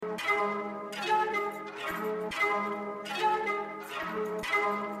Perfect.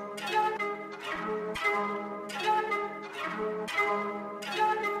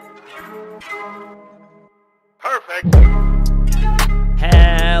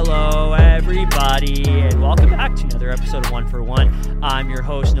 Hello, everybody, and welcome back to another episode of One for One. I'm your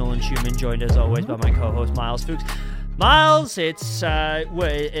host, Nolan Schumann, joined as always by my co-host, Miles Fuchs. Miles, it's the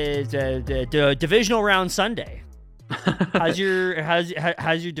divisional round Sunday. How's your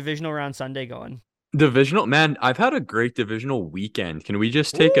divisional round Sunday going? Divisional, man, I've had a great divisional weekend. Can we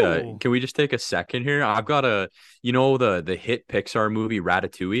just take a second here? I've got the hit Pixar movie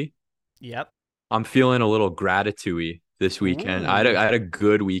Ratatouille. Yep. I'm feeling a little gratitude this weekend. I had a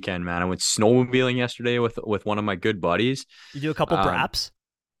good weekend, man. I went snowmobiling yesterday with one of my good buddies. You do a couple braps?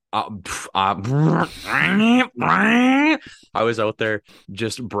 I was out there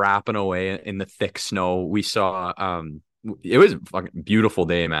just brapping away in the thick snow. We saw it was a fucking beautiful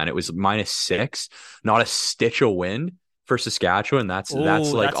day, man. It was -6, not a stitch of wind for Saskatchewan. That's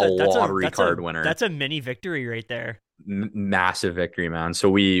like a lottery card winner. That's a mini victory right there. Massive victory, man.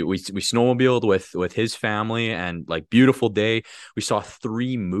 So we snowmobiled with his family, and like beautiful day. We saw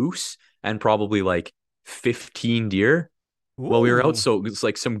 3 moose and probably like 15 deer while we were out. So it's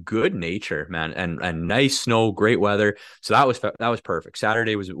like some good nature, man, and nice snow, great weather. So that was perfect.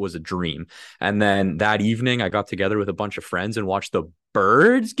 Saturday was a dream. And then that evening I got together with a bunch of friends and watched the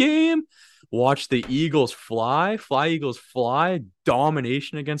Birds game. Watch the Eagles fly Eagles fly,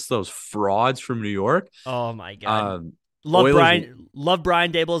 domination against those frauds from New York. Oh my God. Love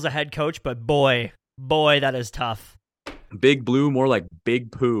Brian Daboll as a head coach, but boy, that is tough. Big Blue, more like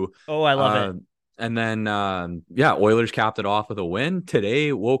Big Pooh. Oh, I love it. And then, Oilers capped it off with a win.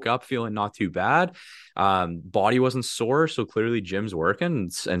 Today, woke up feeling not too bad. Body wasn't sore, so clearly gym's working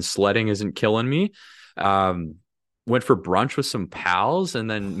and sledding isn't killing me. Went for brunch with some pals and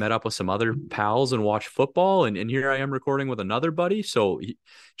then met up with some other pals and watched football. And here I am recording with another buddy. So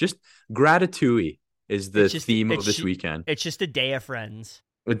just gratitude is the theme of this weekend. It's just a day of friends.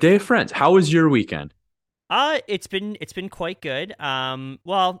 A day of friends. How was your weekend? It's been quite good.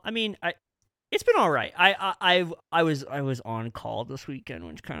 It's been all right. I was on call this weekend,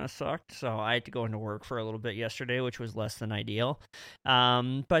 which kind of sucked. So I had to go into work for a little bit yesterday, which was less than ideal.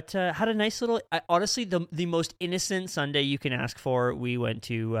 But had a nice little. Honestly, the most innocent Sunday you can ask for. We went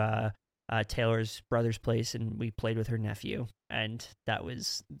to Taylor's brother's place and we played with her nephew, and that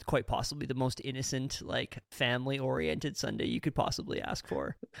was quite possibly the most innocent, like family-oriented Sunday you could possibly ask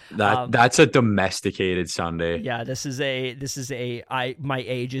for. That's a domesticated Sunday. Yeah, my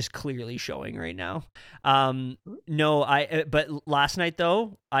age is clearly showing right now. But last night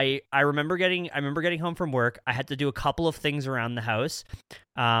though, I remember getting home from work. I had to do a couple of things around the house.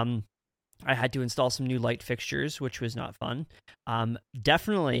 I had to install some new light fixtures, which was not fun.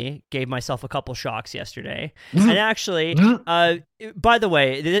 Definitely gave myself a couple shocks yesterday. And actually, by the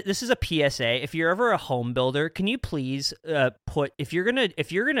way, this is a PSA. If you're ever a home builder, can you please if you're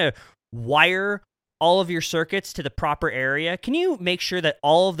gonna wire all of your circuits to the proper area, can you make sure that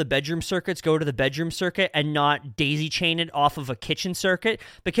all of the bedroom circuits go to the bedroom circuit and not daisy chain it off of a kitchen circuit?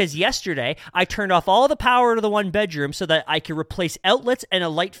 Because yesterday I turned off all the power to the one bedroom so that I could replace outlets and a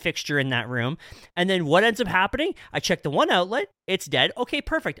light fixture in that room. And then what ends up happening? I check the one outlet, it's dead. Okay,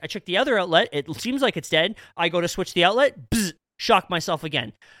 perfect. I check the other outlet, it seems like it's dead. I go to switch the outlet, shock myself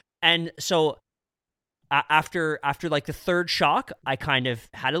again. And so after like the third shock, I kind of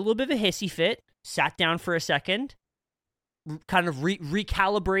had a little bit of a hissy fit. Sat down for a second, kind of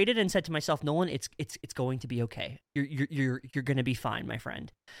recalibrated, and said to myself, "Nolan, it's going to be okay. You're going to be fine, my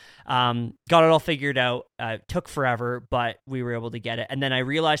friend." Got it all figured out. Took forever, but we were able to get it. And then I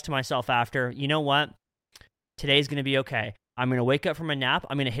realized to myself after, you know what? Today's going to be okay. I'm going to wake up from a nap.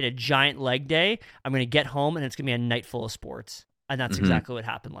 I'm going to hit a giant leg day. I'm going to get home, and it's going to be a night full of sports. And that's exactly what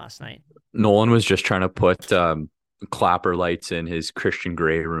happened last night. Nolan was just trying to put clapper lights in his Christian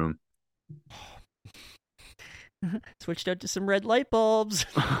Grey room. Switched out to some red light bulbs.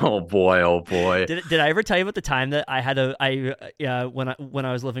 Oh boy! Did I ever tell you about the time that I had when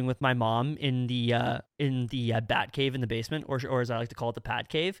I was living with my mom in the bat cave in the basement, or as I like to call it, the Pat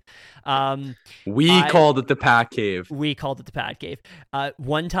Cave. We called it the Pat Cave. We called it the Pat Cave.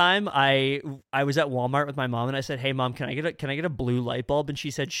 One time I was at Walmart with my mom and I said, "Hey mom, can I get a blue light bulb?" And she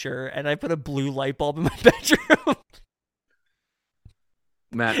said, "Sure." And I put a blue light bulb in my bedroom.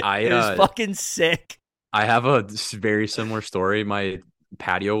 Man, it was fucking sick. I have a very similar story. My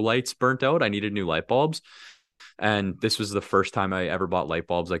patio lights burnt out. I needed new light bulbs. And this was the first time I ever bought light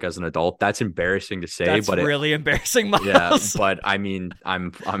bulbs like as an adult. That's embarrassing to say, That's but really embarrassing, Miles. yeah, but I mean,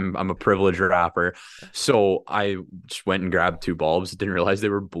 I'm a privileged rapper, so I just went and grabbed 2 bulbs. Didn't realize they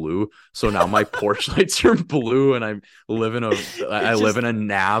were blue, so now my porch lights are blue, and I live in a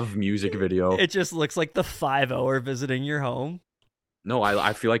Nav music video. It just looks like the 5-0 are visiting your home. No,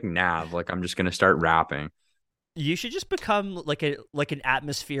 I feel like Nav. Like I'm just gonna start rapping. You should just become like an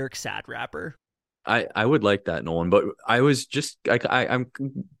atmospheric sad rapper. I would like that, Nolan, but I was just I'm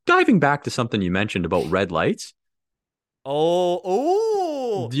diving back to something you mentioned about red lights.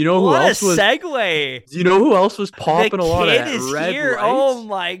 Oh! Do you know who what else a was? segue. Do you know who else was popping The a lot of kid is red here. lights? Oh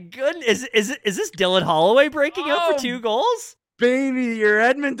my goodness! Is this Dylan Holloway breaking out for 2 goals? Baby, your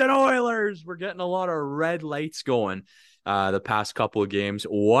Edmonton Oilers. We're getting a lot of red lights going the past couple of games.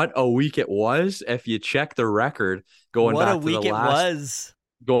 What a week it was. If you check the record, going back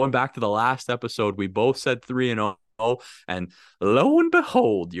to the last episode, we both said 3-0. And lo and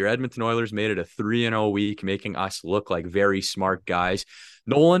behold, your Edmonton Oilers made it a 3-0 week, making us look like very smart guys.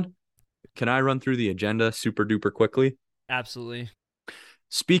 Nolan, can I run through the agenda super duper quickly? Absolutely.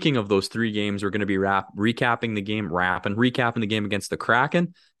 Speaking of those 3 games, we're going to be recapping the game against the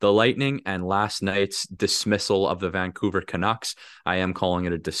Kraken, the Lightning, and last night's dismissal of the Vancouver Canucks. I am calling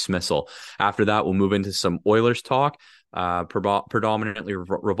it a dismissal. After that, we'll move into some Oilers talk, predominantly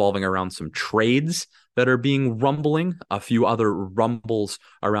revolving around some trades that are being rumbling, a few other rumbles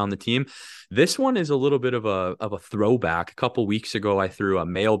around the team. This one is a little bit of a throwback. A couple weeks ago, I threw a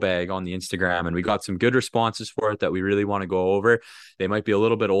mailbag on the Instagram, and we got some good responses for it that we really want to go over. They might be a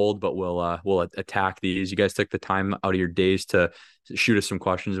little bit old, but we'll attack these. You guys took the time out of your days to shoot us some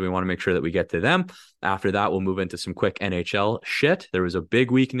questions, and we want to make sure that we get to them. After that, we'll move into some quick NHL shit. There was a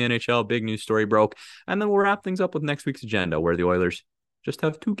big week in the NHL, big news story broke, and then we'll wrap things up with next week's agenda, where the Oilers just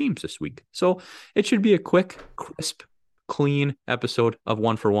have 2 games this week. So it should be a quick, crisp, clean episode of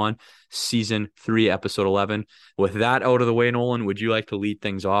 1 for 1, season 3, episode 11. With that out of the way, Nolan, would you like to lead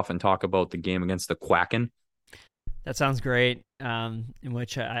things off and talk about the game against the Kraken? That sounds great. In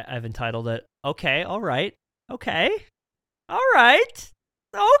which I've entitled it, Okay, all right. Okay. All right.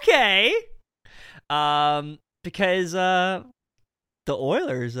 Okay. Because the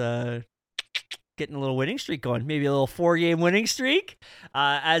Oilers getting a little winning streak going, maybe a little 4-game winning streak,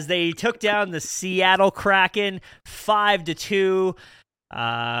 as they took down the Seattle Kraken 5-2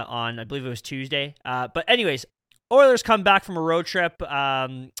 on, I believe it was Tuesday. But anyways, Oilers come back from a road trip,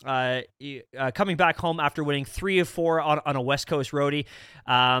 coming back home after winning 3 of 4 on a West Coast roadie,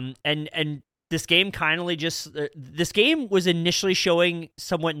 and this game this game was initially showing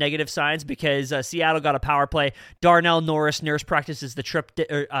somewhat negative signs because Seattle got a power play. Darnell Nurse practices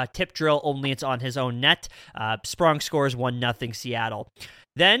the tip drill, only it's on his own net. Sprong scores 1-0 Seattle.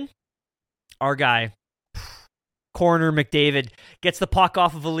 Then our guy, corner McDavid, gets the puck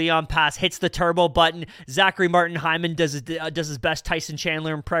off of a Leon pass, hits the turbo button. Zachary Martin Hyman does his best Tyson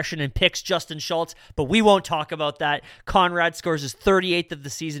Chandler impression and picks Justin Schultz, but we won't talk about that. Conrad scores his 38th of the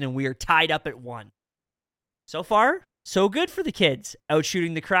season, and we are tied up at 1. So far, so good for the kids.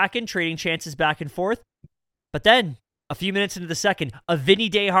 Outshooting the Kraken, trading chances back and forth. But then, a few minutes into the second, a Vinny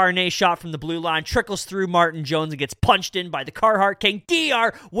Desharnais shot from the blue line trickles through Martin Jones and gets punched in by the Carhartt King.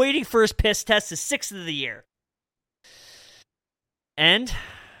 DR waiting for his piss test, his 6th of the year. And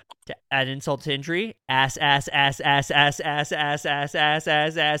to add insult to injury, Warren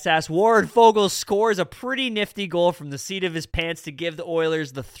Foegele scores a pretty nifty goal from the seat of his pants to give the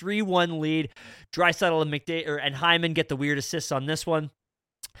Oilers the 3-1 lead. Draisaitl and Hyman get the weird assists on this one.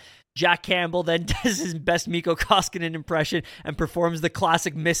 Jack Campbell then does his best Mikko Koskinen impression and performs the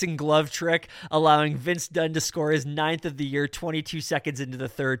classic missing glove trick, allowing Vince Dunn to score his 9th of the year 22 seconds into the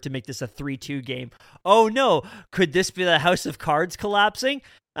third to make this a 3-2 game. Oh no, could this be the House of Cards collapsing?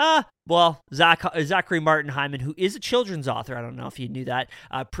 Well, Zachary Martin Hyman, who is a children's author, I don't know if you knew that,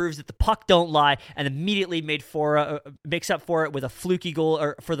 proves that the puck don't lie and immediately makes up for it with a fluky goal,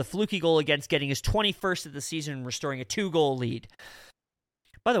 or for the fluky goal against, getting his 21st of the season and restoring a 2-goal lead.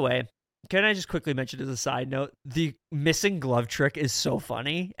 By the way, can I just quickly mention as a side note, the missing glove trick is so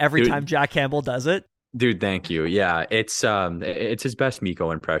funny every time Jack Campbell does it. Dude, thank you. Yeah, it's his best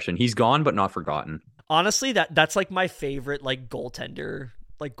Mikko impression. He's gone but not forgotten. Honestly, that's like my favorite goaltender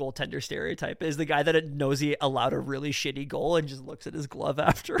stereotype, is the guy that knows he allowed a really shitty goal and just looks at his glove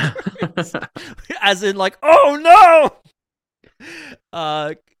afterwards. As in oh no!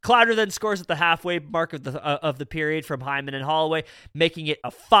 Clouder then scores at the halfway mark of the period from Hyman and Holloway, making it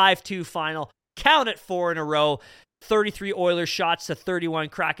a 5-2 final. Count it 4 in a row. 33 Oilers shots to 31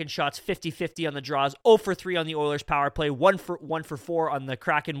 Kraken shots, 50-50 on the draws, 0 for 3 on the Oilers power play, 1 for 4 on the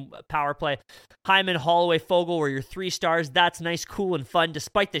Kraken power play. Hyman, Holloway, Fogle were your 3 stars. That's nice, cool, and fun.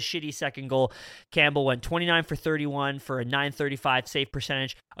 Despite the shitty second goal, Campbell went 29 for 31 for a .935 save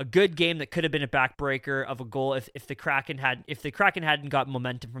percentage. A good game that could have been a backbreaker of a goal if the Kraken hadn't got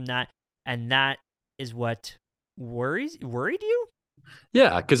momentum from that. And that is what worried you?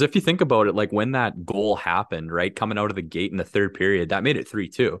 Yeah, because if you think about it, like when that goal happened, right, coming out of the gate in the third period, that made it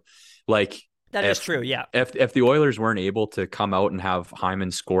 3-2. Like that is true, yeah. If the Oilers weren't able to come out and have Hyman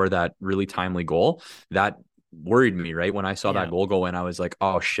score that really timely goal, that worried me, right? When I saw that goal go in, I was like,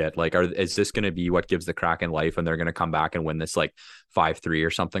 oh shit, like is this going to be what gives the Kraken life and they're going to come back and win this like 5-3 or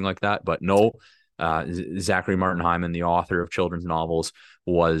something like that? But no, Zachary Martin Hyman, the author of children's novels,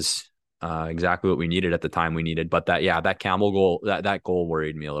 was exactly what we needed at the time we needed. But that Campbell goal, that goal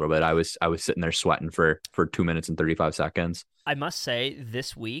worried me a little bit. I was sitting there sweating for 2 minutes and 35 seconds. I must say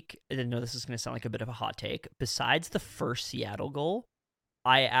this week, and I know this is going to sound like a bit of a hot take, besides the first Seattle goal,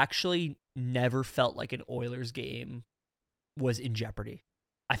 I actually never felt like an Oilers game was in jeopardy.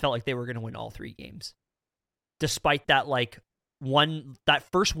 I felt like they were going to win all 3 games. Despite that that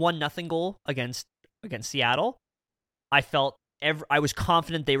first 1-0 goal against Seattle, I was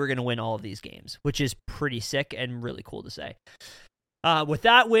confident they were going to win all of these games, which is pretty sick and really cool to say. With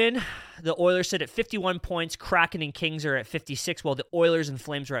that win, the Oilers sit at 51 points. Kraken and Kings are at 56, while the Oilers and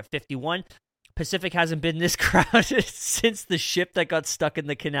Flames are at 51. Pacific hasn't been this crowded since the ship that got stuck in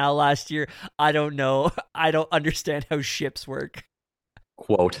the canal last year. I don't know. I don't understand how ships work.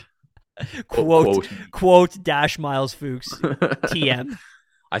 Quote Dash Miles Fuchs. TM.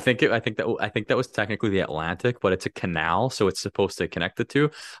 I think that was technically the Atlantic, but it's a canal, so it's supposed to connect the two.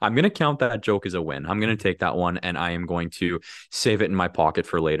 I'm going to count that joke as a win. I'm going to take that one, and I am going to save it in my pocket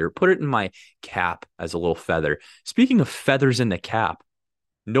for later. Put it in my cap as a little feather. Speaking of feathers in the cap,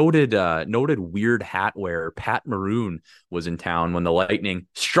 noted weird hat wearer Pat Maroon was in town when the Lightning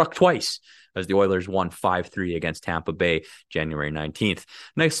struck twice as the Oilers won 5-3 against Tampa Bay January 19th.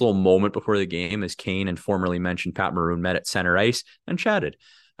 Nice little moment before the game as Kane and formerly mentioned Pat Maroon met at center ice and chatted.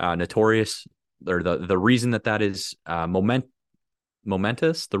 Notorious, or the reason that is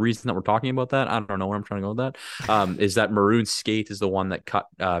momentous, the reason that we're talking about that, I don't know where I'm trying to go with that, is that Maroon's skate is the one that cut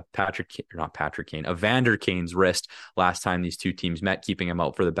Evander Kane's wrist last time these two teams met, keeping him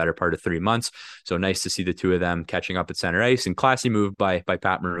out for the better part of 3 months. So nice to see the two of them catching up at center ice, and classy move by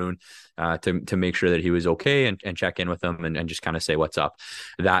Pat Maroon to make sure that he was okay and check in with him and just kind of say what's up.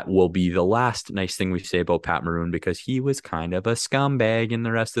 That will be the last nice thing we say about Pat Maroon, because he was kind of a scumbag in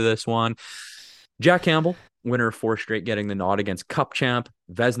the rest of this one. Jack Campbell, winner of 4 straight, getting the nod against Cup champ,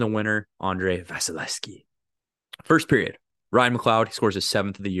 Vezina winner, Andrei Vasilevskiy. First period, Ryan McLeod, he scores his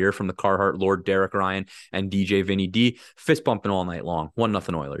 7th of the year from the Carhartt Lord, Derek Ryan, and DJ Vinny D. Fist bumping all night long.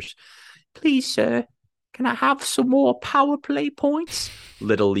 1-0 Oilers. Please, sir, can I have some more power play points?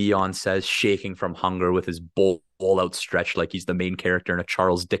 Little Leon says, shaking from hunger with his bowl outstretched like he's the main character in a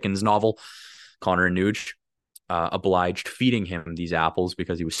Charles Dickens novel. Connor and Nuge obliged feeding him these apples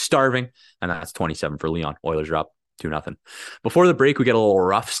because he was starving, and that's 27 for Leon. Oilers are up 2-0. Before the break, we get a little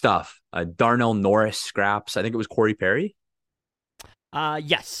rough stuff. Darnell Norris scraps, I think it was Corey Perry.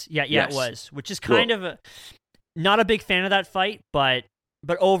 Yes. It was, which is kind of not a big fan of that fight, but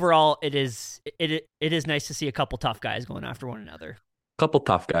overall it is nice to see a couple tough guys going after one another. Couple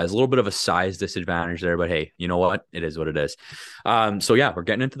tough guys, a little bit of a size disadvantage there, but hey, you know what? It is what it is. So yeah, we're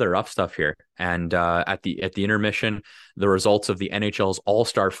getting into the rough stuff here. And at the intermission, the results of the NHL's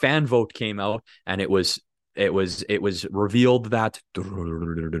All-Star fan vote came out, and it was revealed that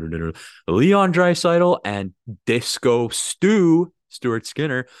Leon Draisaitl and Disco Stuart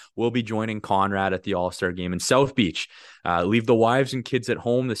Skinner will be joining Conrad at the All-Star game in South Beach. Leave the wives and kids at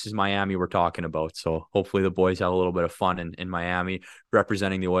home. This is Miami we're talking about. So hopefully the boys have a little bit of fun in Miami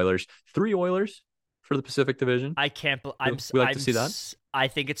representing the Oilers. 3 Oilers for the Pacific Division. I can't. We like to see that. I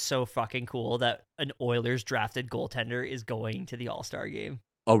think it's so fucking cool that an Oilers drafted goaltender is going to the All-Star game.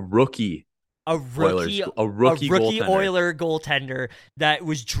 A rookie goaltender. Oiler goaltender that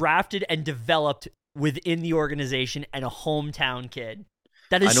was drafted and developed within the organization, and a hometown kid.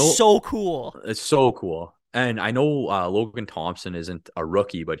 That is so cool. It's so cool. And I know Logan Thompson isn't a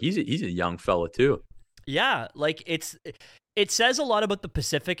rookie, but he's a young fella too. Yeah, like it says a lot about the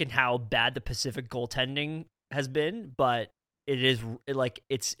Pacific and how bad the Pacific goaltending has been, but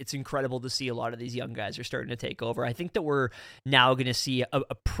it's incredible to see a lot of these young guys are starting to take over. I think that we're now going to see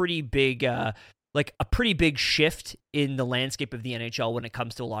a pretty big shift in the landscape of the NHL when it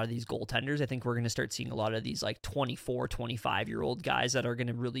comes to a lot of these goaltenders. I think we're going to start seeing a lot of these like 24, 25-year-old guys that are going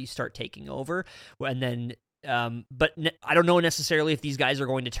to really start taking over. And then But I don't know necessarily if these guys are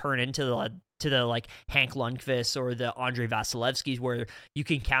going to turn into the like Hank Lundqvist or the Andre Vasilevskis, where you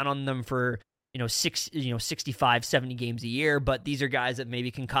can count on them for 65, 70 games a year. But these are guys that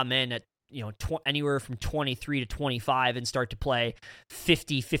maybe can come in at anywhere from 23 to 25 and start to play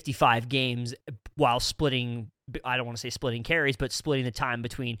 50, 55 games while splitting. I don't want to say splitting carries, but splitting the time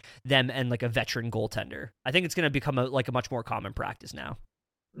between them and like a veteran goaltender. I think it's going to become a much more common practice now.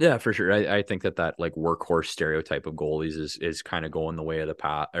 Yeah, for sure. I think that like workhorse stereotype of goalies is kind of going the way of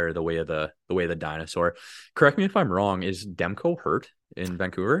the or the way of the dinosaur. Correct me if I'm wrong. Is Demko hurt in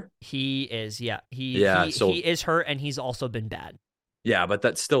Vancouver? He is. Yeah. He is hurt, and he's also been bad. Yeah, but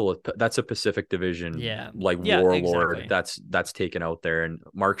that's a Pacific Division warlord exactly. that's taken out there. And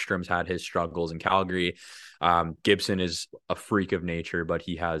Markstrom's had his struggles in Calgary. Gibson is a freak of nature, but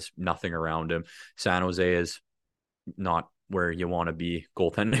he has nothing around him. San Jose is not where you want to be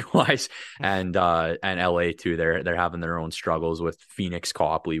goaltending wise, and LA too. They're having their own struggles with Phoenix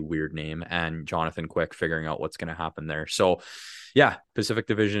Copley, weird name, and Jonathan Quick figuring out what's going to happen there. So yeah, Pacific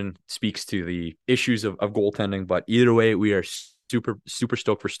Division speaks to the issues of goaltending, but either way, we are super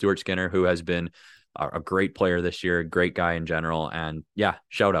stoked for Stuart Skinner, who has been a great player this year, a great guy in general. And yeah,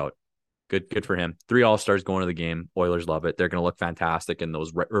 shout out. Good for him. 3 All-Stars going to the game. Oilers love it. They're going to look fantastic in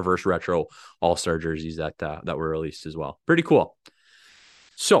those reverse retro All-Star jerseys that were released as well. Pretty cool.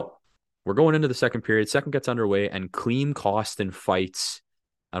 So we're going into the second period. Second gets underway, and Klim Kostin fights.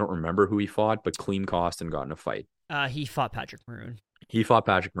 I don't remember who he fought, but Klim Kostin got in a fight. He fought Patrick Maroon. He fought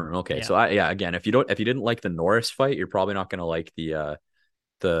Patrick Maroon. Okay, yeah. So again, if you didn't like the Norris fight, you're probably not going to like the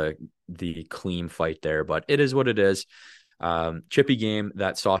Klim fight there. But it is what it is. Chippy game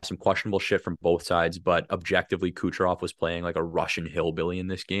that saw some questionable shit from both sides, but objectively, Kucherov was playing like a Russian hillbilly in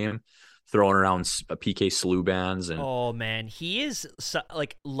this game, throwing around PK Sluban's. And oh man, he is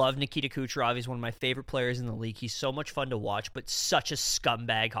love Nikita Kucherov. He's one of my favorite players in the league. He's so much fun to watch, but such a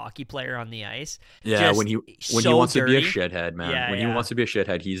scumbag hockey player on the ice. Yeah, when he wants dirty. To be a shithead, man. He wants to be a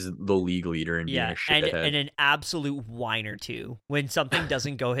shithead, he's the league leader in being a shithead. And an absolute whiner too. When something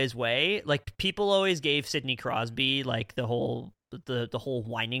doesn't go his way, like people always gave Sidney Crosby like the whole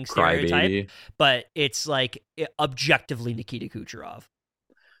whining stereotype, Crybaby. But it's like objectively Nikita Kucherov.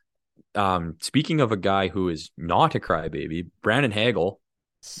 Speaking of a guy who is not a crybaby, Brandon Hagel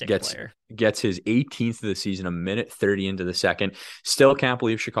gets his 18th of the season, a minute 30 into the second. Still can't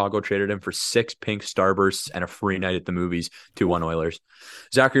believe Chicago traded him for 6 pink starbursts and a free night at the movies. 2-1 Oilers.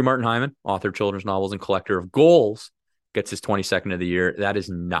 Zachary Martin Hyman, author of children's novels and collector of goals, gets his 22nd of the year. That is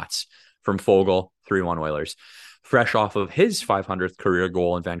nuts. From Fogle, 3-1 Oilers. Fresh off of his 500th career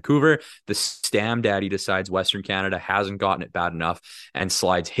goal in Vancouver, the Stam Daddy decides Western Canada hasn't gotten it bad enough and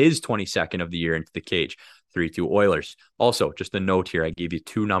slides his 22nd of the year into the cage. 3-2 Oilers. Also, just a note here, I gave you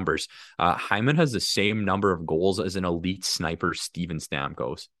 2 numbers. Hyman has the same number of goals as an elite sniper, Steven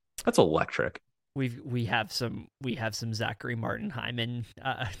Stamkos. That's electric. We have some Zachary Martin Hyman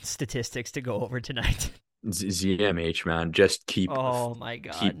statistics to go over tonight. ZMH, man, just keep. Oh my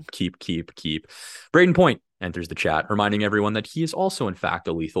god, keep. Braden Point enters the chat, reminding everyone that he is also, in fact,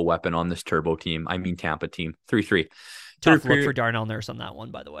 a lethal weapon on this Turbo team. I mean, Tampa team. 3-3. Tough look for Darnell Nurse on that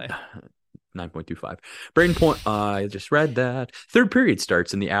one, by the way. 9.25. Braden Point, I just read that. Third period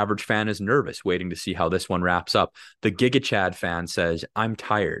starts, and the average fan is nervous, waiting to see how this one wraps up. The Giga Chad fan says, "I'm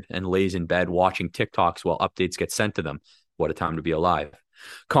tired," and lays in bed watching TikToks while updates get sent to them. What a time to be alive.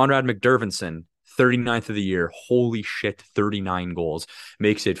 Conrad McDervinson, 39th of the year. Holy shit, 39 goals.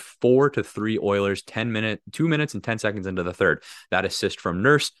 Makes it 4-3 Oilers, 2 minutes and 10 seconds into the third. That assist from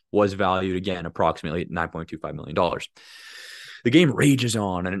Nurse was valued again, approximately $9.25 million. The game rages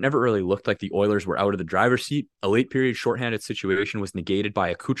on, and it never really looked like the Oilers were out of the driver's seat. A late period shorthanded situation was negated by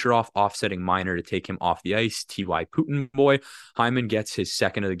a Kucherov offsetting minor to take him off the ice. T.Y. Putin boy. Hyman gets his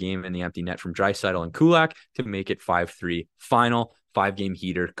second of the game in the empty net from Draisaitl and Kulak to make it 5-3 final. 5-game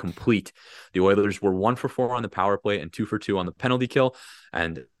heater complete. The Oilers were 1 for 4 on the power play and 2 for 2 on the penalty kill,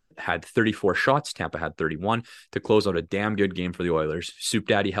 and had 34 shots. Tampa had 31 to close out a damn good game for the Oilers. Soup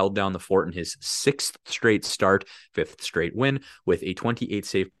Daddy held down the fort in his 6th straight start, 5th straight win, with a 28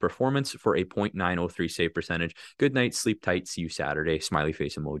 save performance for a .903 save percentage. Good night, sleep tight, see you Saturday. Smiley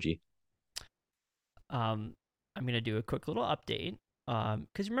face emoji. I'm gonna do a quick little update.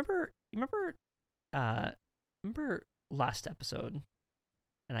 Because remember last episode,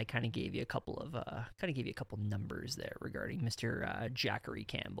 and I kind of gave you a couple numbers there regarding Mr. Jackery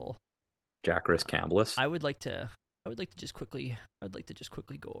Campbell. Jackeris Campbellus. I would like to just quickly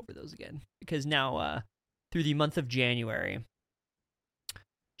go over those again, because now through the month of January,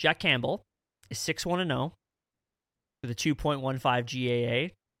 Jack Campbell is 6-1-0 with a 2.15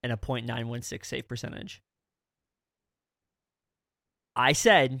 GAA and a .916 save percentage. I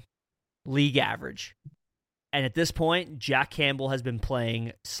said league average. And at this point, Jack Campbell has been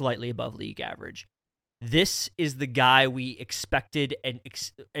playing slightly above league average. This is the guy we expected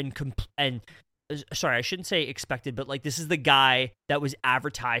sorry, I shouldn't say expected, but like this is the guy that was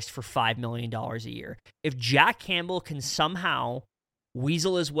advertised for $5 million a year. If Jack Campbell can somehow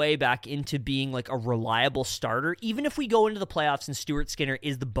weasel his way back into being like a reliable starter, even if we go into the playoffs and Stuart Skinner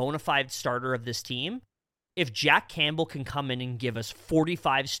is the bona fide starter of this team, if Jack Campbell can come in and give us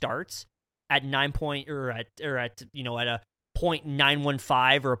 45 starts at 9 point or at a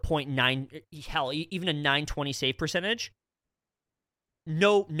 .915 or a .9, hell, even a .920 save percentage,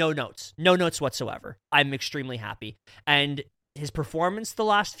 no notes whatsoever. I'm extremely happy. And his performance the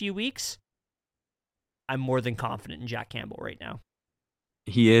last few weeks, I'm more than confident in Jack Campbell right now.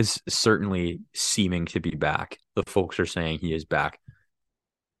 He is certainly seeming to be back. The folks are saying he is back.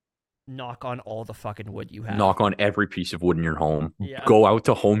 Knock on all the fucking wood you have. Knock on every piece of wood in your home. Yeah. Go out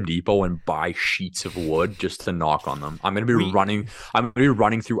to Home Depot and buy sheets of wood just to knock on them. I'm gonna be running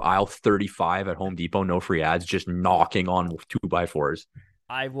through aisle 35 at Home Depot, no free ads, just knocking on 2x4s.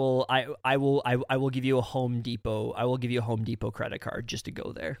 I will give you a Home Depot. I will give you a Home Depot credit card just to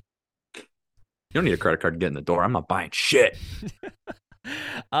go there. You don't need a credit card to get in the door. I'm not buying shit.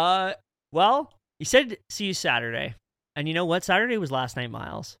 Well, you said see you Saturday, and you know what? Saturday was last night,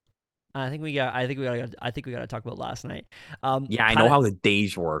 Miles. I think we got to talk about last night. Yeah, I know how the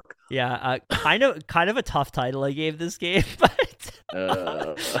days work. Yeah, kind of a tough title I gave this game, but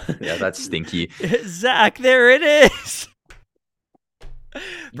yeah, that's stinky. Zach, there it is.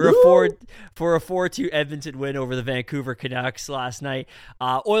 For a 4-2 Edmonton win over the Vancouver Canucks last night.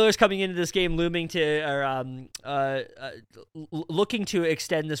 Oilers coming into this game looking to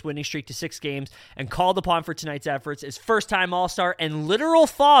extend this winning streak to 6 games, and called upon for tonight's efforts is first-time All-Star and literal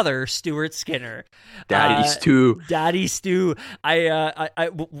father Stuart Skinner. Daddy Stu.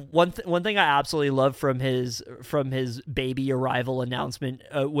 One thing I absolutely love from his baby arrival announcement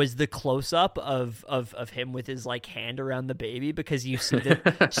was the close-up of him with his like hand around the baby, because you see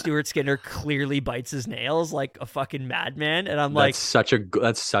that Stuart Skinner clearly bites his nails like a fucking madman, and I'm like,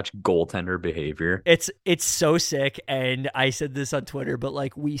 that's such goaltender behavior. It's so sick. And I said this on Twitter, but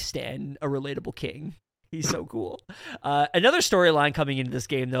like, we stan a relatable king. He's so cool. Another storyline coming into this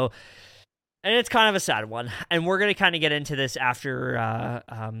game though, and it's kind of a sad one, and we're gonna kind of get into this after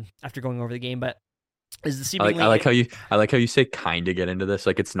going over the game, but is the seemingly... I like how you say kind of get into this,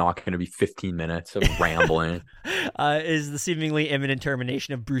 like it's not going to be 15 minutes of rambling. Is the seemingly imminent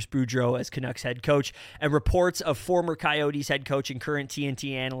termination of Bruce Boudreau as Canucks head coach, and reports of former Coyotes head coach and current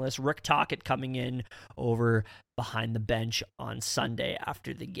TNT analyst Rick Tocchet coming in over behind the bench on Sunday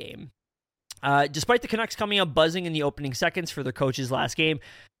after the game. Despite the Canucks coming up buzzing in the opening seconds for their coach's last game,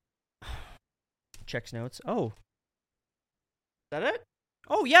 checks notes. Oh, is that it?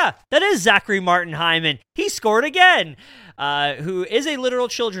 Oh, yeah, that is Zachary Martin Hyman. He scored again, who is a literal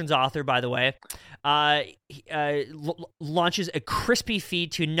children's author, by the way. Launches a crispy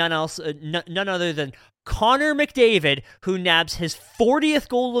feed to none other than Connor McDavid, who nabs his 40th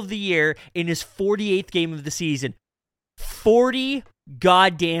goal of the year in his 48th game of the season. 40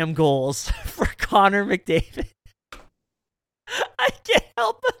 goddamn goals for Connor McDavid. I can't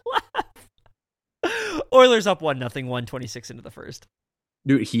help but laugh. Oilers up 1-0, 1:26 into the first.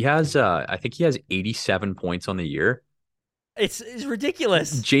 Dude, he has I think he has 87 points on the year. It's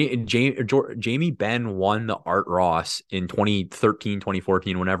ridiculous. Jamie Benn won the Art Ross in 2013,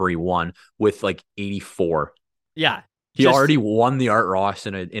 2014, whenever he won, with like 84. Yeah. He already won the Art Ross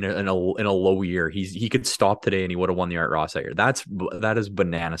in a low year. He could stop today and he would have won the Art Ross that year. That is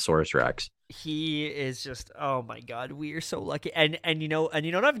Bananasaurus Rex. He is just, oh my God, we are so lucky. And you know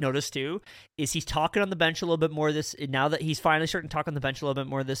what I've noticed too is he's talking on the bench a little bit more now that he's finally starting to talk on the bench a little bit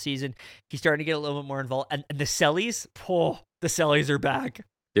more this season. He's starting to get a little bit more involved. And the Sellies, the Sellies are back.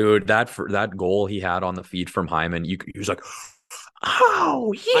 Dude, that goal he had on the feed from Hyman, he was like,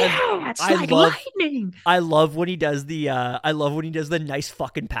 oh yeah, it's like lightning. I love when he does the nice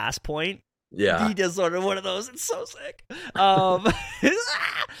fucking pass point. Yeah, he does sort of one of those. It's so sick.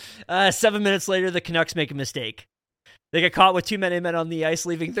 7 minutes later, the Canucks make a mistake. They get caught with 2 men on the ice,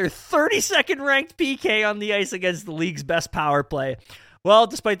 leaving their 32nd ranked PK on the ice against the league's best power play. Well,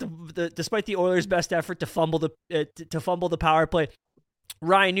 despite the Oilers' best effort to fumble the power play,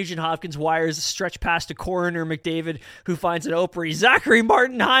 Ryan Nugent-Hopkins wires a stretch pass to Coroner McDavid, who finds an opening. Zachary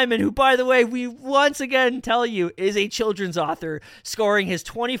Martin Hyman, who, by the way, we once again tell you is a children's author, scoring his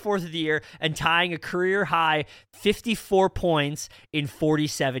 24th of the year and tying a career-high 54 points in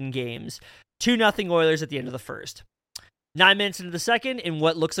 47 games. 2-0 Oilers at the end of the first. 9 minutes into the second, in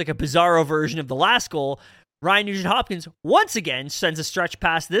what looks like a bizarro version of the last goal, Ryan Nugent-Hopkins once again sends a stretch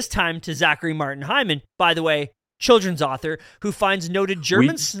pass, this time to Zachary Martin Hyman, by the way, children's author, who finds noted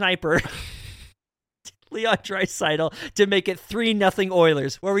German sniper Leon Draisaitl to make it 3-0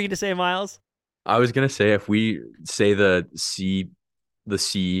 Oilers. What were you going to say, Miles? I was going to say, if we say the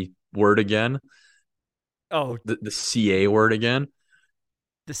C word again, the CA word again,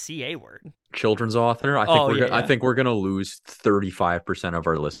 the CA word, children's author, I think we're gonna lose 35% of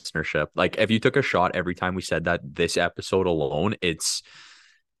our listenership. Like, if you took a shot every time we said that this episode alone,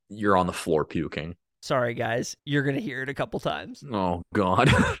 you're on the floor puking. Sorry guys, you're gonna hear it a couple times. Oh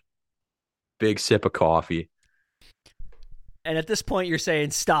god. Big sip of coffee. And at this point you're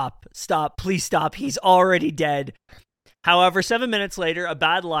saying stop, please stop, he's already dead. However, 7 minutes later, a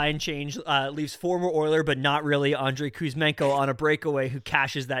bad line change leaves former Oiler, but not really, Andrei Kuzmenko on a breakaway, who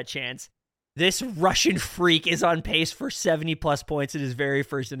cashes that chance. This Russian freak is on pace for 70-plus points in his very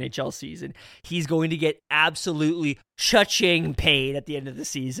first NHL season. He's going to get absolutely cha-ching paid at the end of the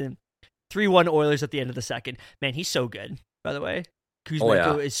season. 3-1 Oilers at the end of the second. Man, he's so good, by the way.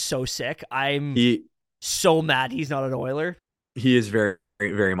 Kuzmenko is so sick. I'm so mad he's not an Oiler. He is very,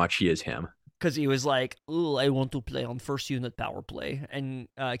 very much, he is him. Because he was like, "Oh, I want to play on first unit power play," and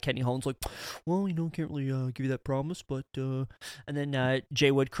Kenny Holland's like, "Well, can't really give you that promise." But and then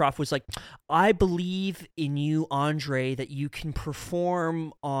Jay Woodcroft was like, "I believe in you, Andre, that you can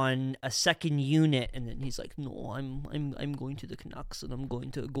perform on a second unit." And then he's like, "No, I'm going to the Canucks, and I'm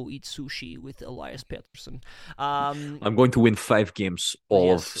going to go eat sushi with Elias Pettersson. I'm going to win 5 games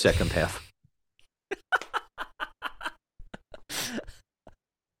all of second half."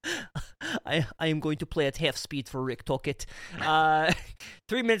 I am going to play at half speed for Rick Tocchet.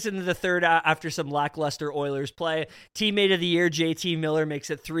 3 minutes into the third, after some lackluster Oilers play, teammate of the year JT Miller makes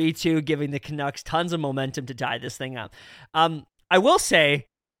it 3-2, giving the Canucks tons of momentum to tie this thing up. I will say,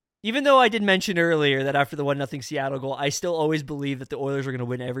 even though I did mention earlier that after the 1-0 Seattle goal, I still always believe that the Oilers are going to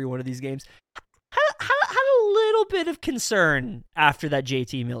win every one of these games. Had a little bit of concern after that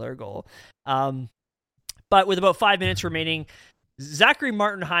JT Miller goal. But with about 5 minutes remaining, Zachary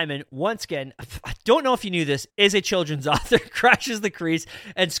Martin Hyman, once again, I don't know if you knew this, is a children's author, crashes the crease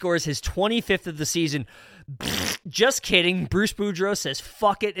and scores his 25th of the season. Just kidding. Bruce Boudreau says,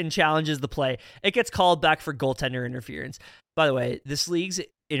 fuck it, and challenges the play. It gets called back for goaltender interference. By the way, this league's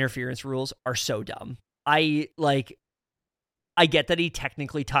interference rules are so dumb. I get that he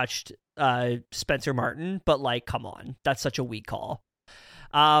technically touched Spencer Martin, but come on. That's such a weak call.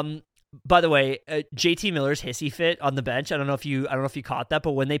 By the way, JT Miller's hissy fit on the bench. I don't know if you caught that,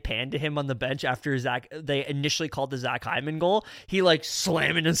 but when they panned to him on the bench after they initially called the Zach Hyman goal, he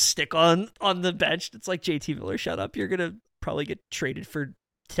slamming his stick on the bench. It's like, JT Miller, shut up. You're gonna probably get traded for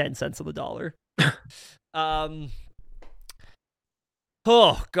 10 cents on the dollar.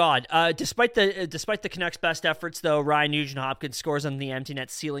 Oh God! Despite the Canucks' best efforts, though, Ryan Nugent-Hopkins scores on the empty net,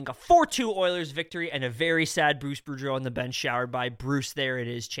 sealing a 4-2 Oilers victory, and a very sad Bruce Boudreau on the bench, showered by Bruce. There it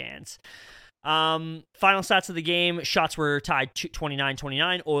is, chance. Final stats of the game: shots were tied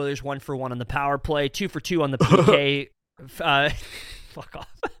 29-29. Oilers 1-for-1 on the power play, 2-for-2 on the PK. Fuck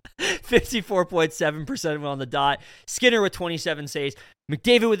off. 54.7% on the dot. Skinner with 27 saves.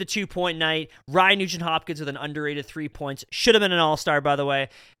 McDavid with a 2-point night. Ryan Nugent-Hopkins with an underrated 3 points. Should have been an all-star, by the way.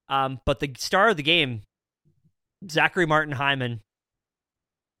 But the star of the game, Zachary Martin Hyman,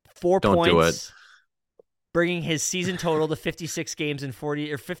 4 points. Don't do it. Bringing his season total to 56 games and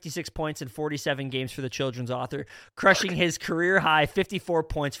 56 points in 47 games for the children's author, crushing his career high 54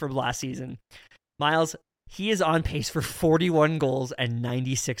 points from last season. Miles, he is on pace for 41 goals and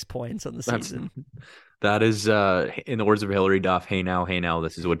 96 points on the season. That is, in the words of Hillary Duff, hey now,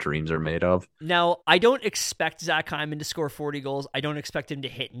 this is what dreams are made of. Now, I don't expect Zach Hyman to score 40 goals. I don't expect him to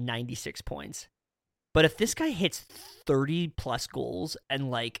hit 96 points. But if this guy hits 30-plus goals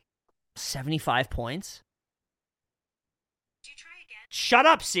and 75 points... Did you try again? Shut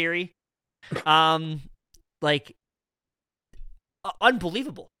up, Siri.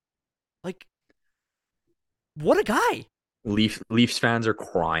 Unbelievable. What a guy. Leafs fans are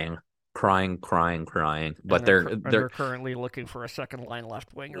crying. But they're currently looking for a second line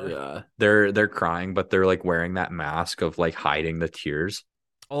left winger. Yeah, they're crying, but they're wearing that mask of hiding the tears.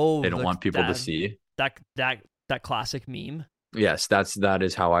 Oh, they don't want people to see that classic meme. Yes, that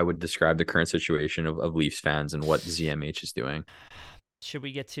is how I would describe the current situation of Leafs fans and what ZMH is doing. Should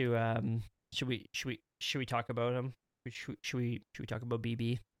we get to should we talk about him? Should we talk about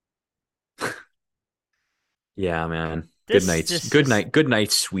BB? Yeah, man. Good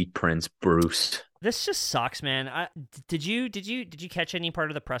night, sweet Prince Bruce. This just sucks, man. Did you catch any part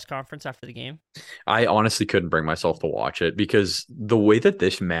of the press conference after the game? I honestly couldn't bring myself to watch it because the way that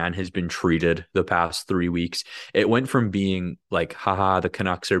this man has been treated the past 3 weeks, it went from being like, haha, the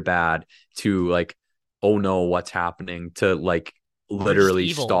Canucks are bad to like, oh no, what's happening to like You're just literally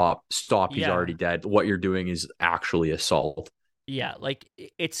evil. stop, he's Yeah. already dead. What you're doing is actually assault. Yeah, like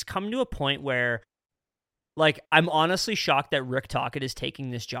it's come to a point where like I'm honestly shocked that Rick Tocchet is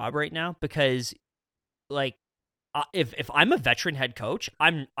taking this job right now because like if I'm a veteran head coach,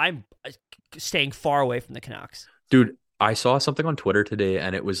 I'm staying far away from the Canucks. Dude, I saw something on Twitter today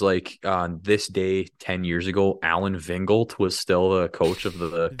and it was like on this day 10 years ago, Alan Vingold was still the coach of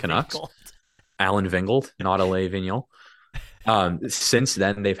the Canucks. Vingle. Alan Vingold, not Alain Vigneault. Since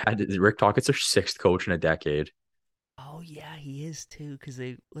then, they've had Rick Tocchet's their sixth coach in a decade. Oh yeah, he is too because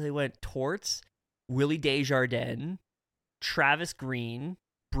they went Torts, Willie Desjardins, Travis Green,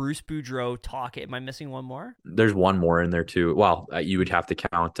 Bruce Boudreau, Tocchet. Am I missing one more? There's one more in there too. Well, you would have to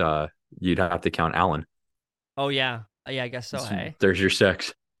count. You'd have to count Allen. Oh yeah, I guess so. Hey. There's your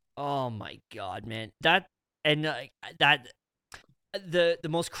six. Oh my god, man. That and that the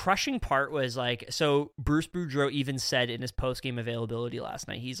most crushing part was like so Bruce Boudreau even said in his post game availability last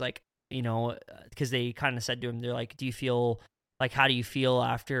night. He's like, because they kind of said to him, they're like, "Do you feel like how do you feel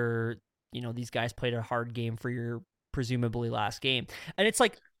after these guys played a hard game for your presumably last game?" And it's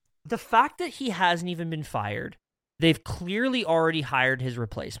like the fact that he hasn't even been fired. They've clearly already hired his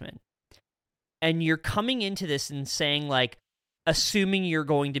replacement. And you're coming into this and saying like assuming you're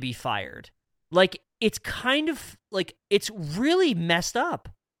going to be fired. Like it's kind of like it's really messed up.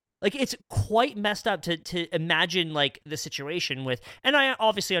 Like it's quite messed up to imagine like the situation with, and I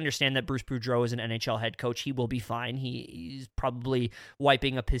obviously understand that Bruce Boudreau is an NHL head coach. He will be fine. He's probably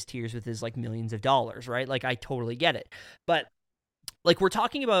wiping up his tears with his like millions of dollars, right? Like I totally get it. But like we're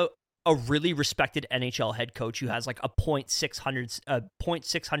talking about a really respected NHL head coach who has like a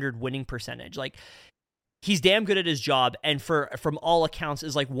 .600 winning percentage. Like he's damn good at his job, and from all accounts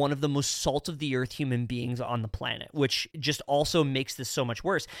is like one of the most salt of the earth human beings on the planet, which just also makes this so much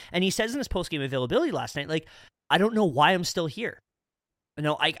worse. And he says in his post game availability last night, like, I don't know why I'm still here.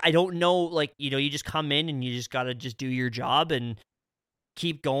 I don't know, like, you just come in and you just gotta just do your job and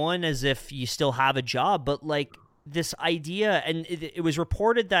keep going as if you still have a job, but like this idea, and it was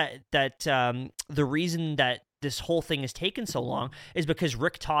reported that the reason that this whole thing has taken so long is because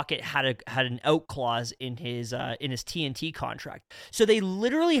Rick Tocchet had an out clause in his TNT contract. So they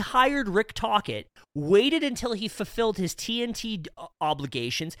literally hired Rick Tocchet, waited until he fulfilled his TNT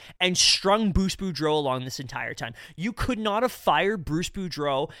obligations, and strung Bruce Boudreau along this entire time. You could not have fired Bruce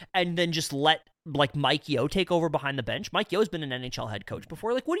Boudreau and then just let like Mike Yeo take over behind the bench. Mike Yeo's been an NHL head coach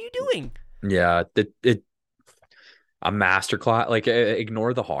before. Like, what are you doing? Yeah, it a masterclass. Like,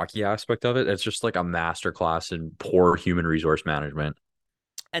 ignore the hockey aspect of it. It's just like a masterclass in poor human resource management.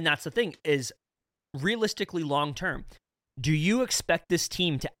 And that's the thing is, realistically, long term, do you expect this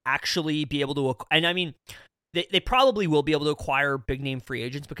team to actually be able to? And I mean, they probably will be able to acquire big name free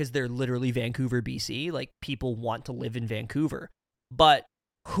agents because they're literally Vancouver, BC. Like people want to live in Vancouver, but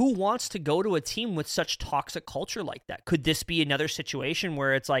who wants to go to a team with such toxic culture like that? Could this be another situation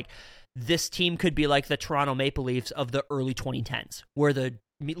where it's like this team could be like the Toronto Maple Leafs of the early 2010s, where the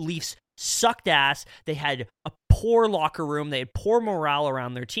Leafs sucked ass, they had a poor locker room, they had poor morale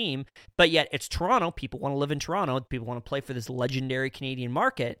around their team, but yet it's Toronto, people want to live in Toronto, people want to play for this legendary Canadian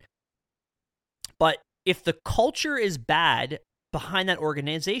market. But if the culture is bad behind that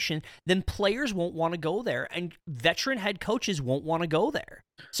organization, then players won't want to go there, and veteran head coaches won't want to go there.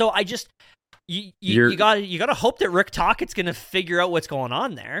 So I just you gotta hope that Rick Tocchet's gonna figure out what's going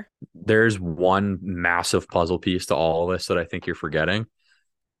on there. There's one massive puzzle piece to all of this that I think you're forgetting,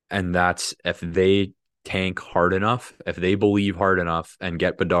 and that's if they tank hard enough, if they believe hard enough and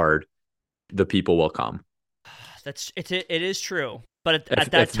get Bedard, the people will come. It is true, but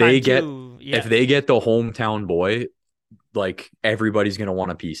at that if time they get too, yeah. if they get the hometown boy, like everybody's gonna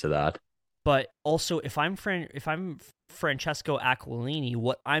want a piece of that. But also, if I'm Francesco Aquilini,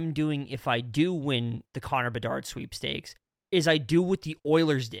 what I'm doing if I do win the Connor Bedard sweepstakes is I do what the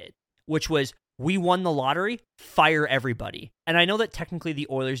Oilers did, which was we won the lottery, fire everybody. And I know that technically the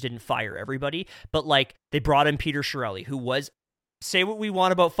Oilers didn't fire everybody, but like they brought in Peter Chiarelli, who was, say what we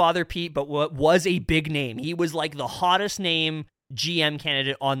want about Father Pete, but what was a big name. He was like the hottest name GM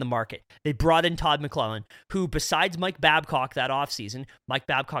candidate on the market. They brought in Todd McLellan, who besides Mike Babcock that offseason, Mike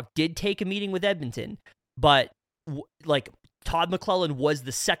Babcock did take a meeting with Edmonton, but like Todd McLellan was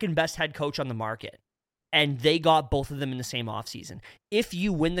the second best head coach on the market. and they got both of them in the same offseason. If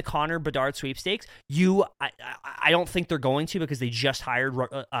you win the Connor Bedard sweepstakes, I don't think they're going to, because they just hired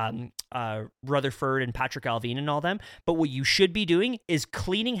Rutherford and Patrick Alvin and all them. But what you should be doing is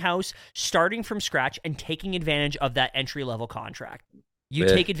cleaning house, starting from scratch, and taking advantage of that entry-level contract. You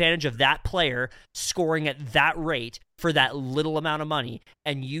take advantage of that player scoring at that rate for that little amount of money,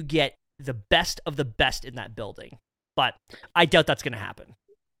 and you get the best of the best in that building. But I doubt that's going to happen.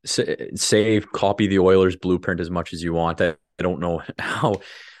 Copy the Oilers blueprint as much as you want. I don't know how.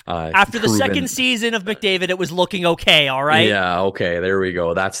 After the second season of McDavid, it was looking okay. All right. Yeah. Okay. There we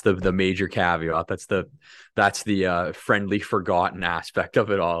go. That's the major caveat. That's the friendly forgotten aspect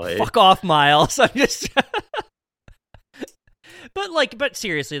of it all. Eh? Fuck off, Miles. I'm just. But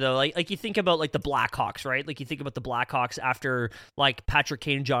seriously though, like you think about like the Blackhawks, right? Like you think about the Blackhawks after like Patrick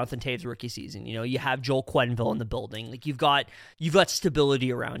Kane and Jonathan Toews rookie season. You know, you have Joel Quenneville in the building. Like you've got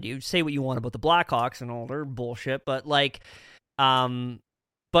stability around you. Say what you want about the Blackhawks and all their bullshit, but like,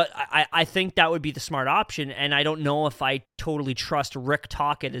 but I think that would be the smart option. And I don't know if I totally trust Rick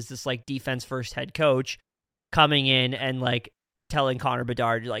Tocchet as this like defense first head coach coming in and like telling Connor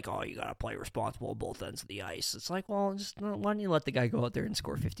Bedard, like, oh, you got to play responsible at both ends of the ice. It's like, well, just why don't you let the guy go out there and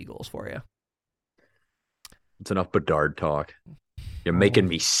score 50 goals for you? It's enough Bedard talk. You're making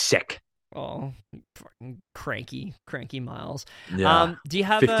me sick. Oh, fucking cranky Miles. Yeah. Do you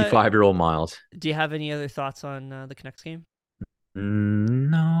have 55-year-old Miles? Do you have any other thoughts on the Canucks game?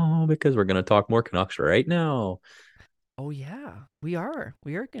 No, because we're going to talk more Canucks right now. Oh yeah, we are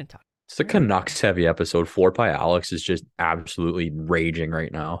going to talk. It's a Canucks heavy episode. Floor by Alex is just absolutely raging right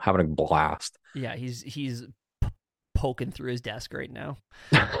now, having a blast. Yeah, he's poking through his desk right now.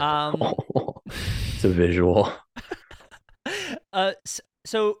 It's a visual.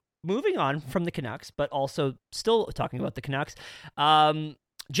 So moving on from the Canucks, but also still talking about the Canucks.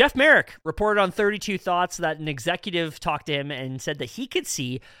 Jeff Marek reported on 32 Thoughts that an executive talked to him and said that he could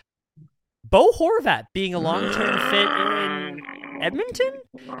see Bo Horvat being a long-term fit in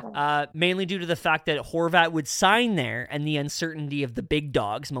Edmonton, mainly due to the fact that Horvat would sign there and the uncertainty of the big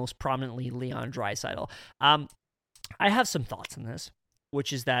dogs, most prominently Leon Draisaitl. I have some thoughts on this,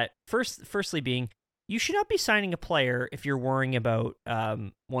 which is that firstly being, you should not be signing a player if you're worrying about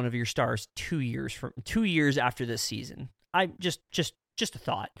one of your stars 2 years after this season. I just a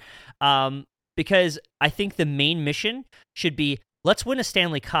thought, because I think the main mission should be, let's win a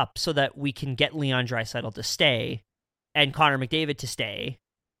Stanley Cup so that we can get Leon Draisaitl to stay and Connor McDavid to stay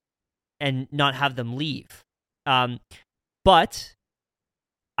and not have them leave. But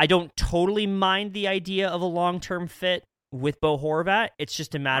I don't totally mind the idea of a long-term fit with Bo Horvat. It's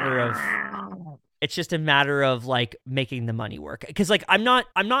just a matter of like making the money work. Because like I'm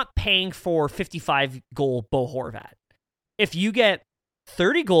not paying for 55 goal Bo Horvat. If you get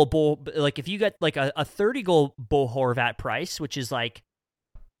 30 goal Bo, like if you get like a 30 goal Bo Horvat price, which is like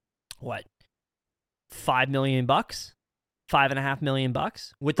what, $5 million, $5.5 million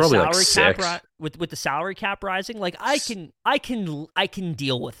with the probably salary like cap with the salary cap rising, like I can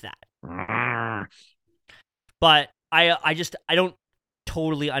deal with that. But I don't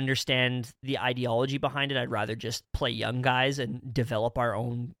totally understand the ideology behind it. I'd rather just play young guys and develop our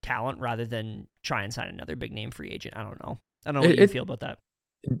own talent rather than try and sign another big name free agent. I don't know what you feel about that.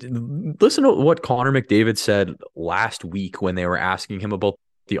 Listen to what Connor McDavid said last week when they were asking him about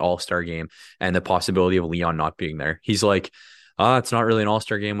the All-Star game and the possibility of Leon not being there. He's like, it's not really an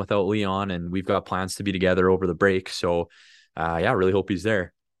All-Star game without Leon, and we've got plans to be together over the break. So, I really hope he's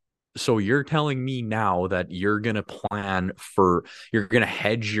there. So you're telling me now that you're going to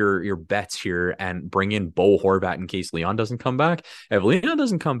hedge your bets here and bring in Bo Horvat in case Leon doesn't come back. If Leon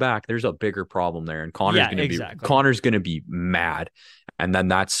doesn't come back, there's a bigger problem there. And Connor's going to be mad. And then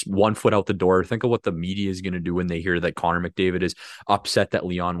that's one foot out the door. Think of what the media is going to do when they hear that Connor McDavid is upset that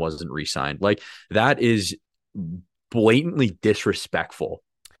Leon wasn't re-signed. Like, that is blatantly disrespectful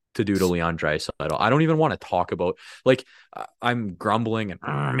to do to Leon Draisaitl. I don't even want to talk about, like, I'm grumbling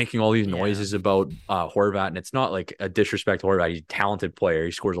and making all these noises about Horvat, and it's not like a disrespect to Horvat. He's a talented player.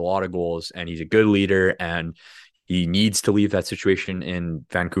 He scores a lot of goals, and he's a good leader, and he needs to leave that situation in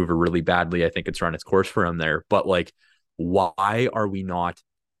Vancouver really badly. I think it's run its course for him there. But, like, why are we not,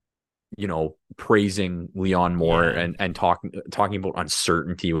 praising Leon more and talking about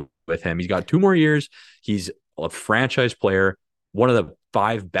uncertainty with him? He's got 2 more years. He's a franchise player, one of the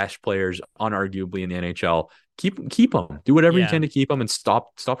 5 best players, unarguably, in the NHL. keep him. Do whatever you Yeah. can to keep him, and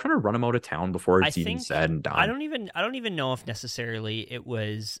stop trying to run him out of town before I it's even think said and done. I don't even know if necessarily it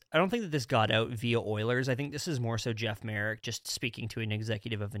was. I don't think that this got out via Oilers. I think this is more so Jeff Merrick just speaking to an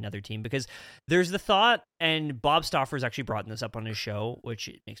executive of another team, because there's the thought, and Bob Stauffer's actually brought this up on his show, which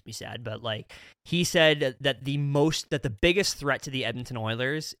it makes me sad, but like he said that the biggest threat to the Edmonton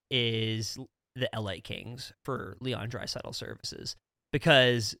Oilers is the LA Kings for Leon Draisaitl services,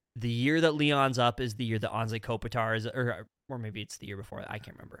 because the year that Leon's up is the year that Anze Kopitar is, or maybe it's the year before. I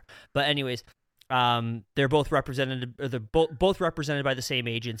can't remember. But anyways, they're both represented, or they're both represented by the same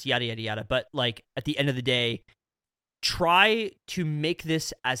agents. Yada yada yada. But like at the end of the day, try to make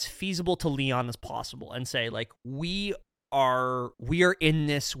this as feasible to Leon as possible, and say like we are in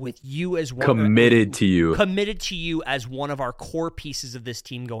this with you as one, committed to you as one of our core pieces of this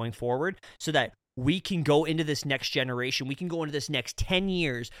team going forward, so that we can go into this next generation. We can go into this next 10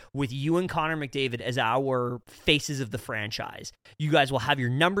 years with you and Connor McDavid as our faces of the franchise. You guys will have your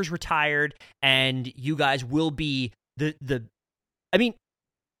numbers retired, and you guys will be I mean,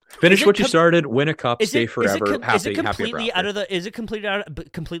 finish what you started, win a cup, stay forever. Is it completely out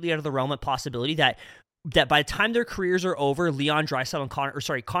of the realm of possibility that by the time their careers are over, Leon Draisaitl and Connor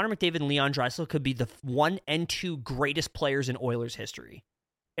McDavid and Leon Draisaitl could be the 1 and 2 greatest players in Oilers history?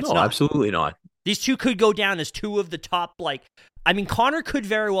 No, absolutely not. These two could go down as two of the top, Connor could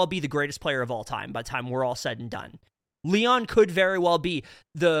very well be the greatest player of all time by the time we're all said and done. Leon could very well be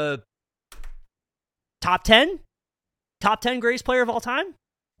the top 10 greatest player of all time.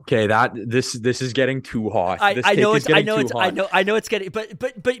 Okay, this is getting too hot. I know it's getting,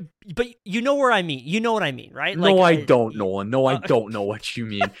 but you know where I mean. You know what I mean, right? No, I don't, Nolan. No, I don't know what you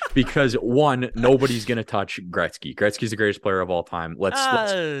mean, because one, nobody's gonna touch Gretzky. Gretzky's the greatest player of all time. Let's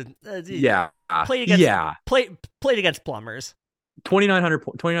played against plumbers.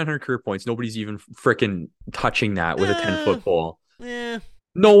 2,900 career points. Nobody's even freaking touching that with a 10-foot pole. Yeah.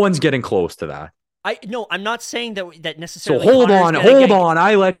 No one's getting close to that. I'm not saying that necessarily. So hold on.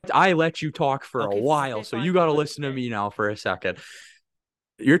 I let you talk for a while, so you got to listen to me now for a second.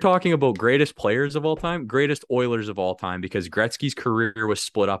 You're talking about greatest players of all time, greatest Oilers of all time, because Gretzky's career was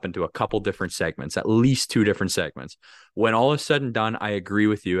split up into a couple different segments, at least 2 different segments. When all is said and done, I agree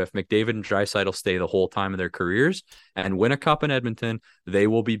with you. If McDavid and Draisaitl stay the whole time of their careers and win a cup in Edmonton, they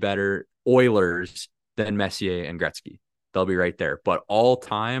will be better Oilers than Messier and Gretzky. They'll be right there. But all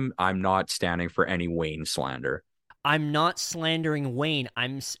time, I'm not standing for any Wayne slander. I'm not slandering Wayne.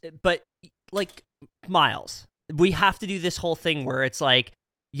 But like Miles, we have to do this whole thing where it's like,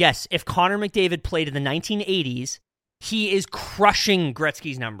 yes, if Connor McDavid played in the 1980s, he is crushing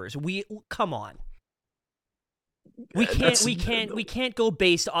Gretzky's numbers. Come on. We can't go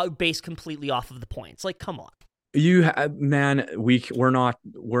based completely off of the points. Like, come on. We're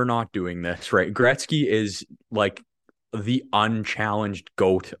not doing this, right? Gretzky is like the unchallenged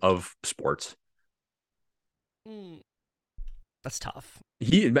GOAT of sports. That's tough.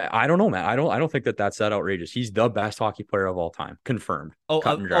 I don't know, man. I don't think that's that outrageous. He's the best hockey player of all time, confirmed.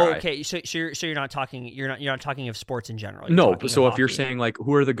 Okay. So you're not talking of sports in general. No. So if you're saying like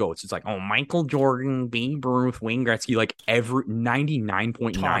who are the GOATs, it's like Michael Jordan, Babe Ruth, Wayne Gretzky. Like every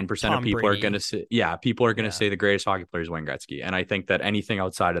 99.9% of people are gonna say, say the greatest hockey player is Wayne Gretzky, and I think that anything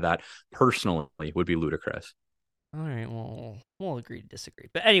outside of that, personally, would be ludicrous. All right, well, we'll agree to disagree.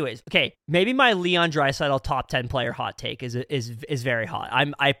 But anyways, okay, maybe my Leon Draisaitl top 10 player hot take is very hot.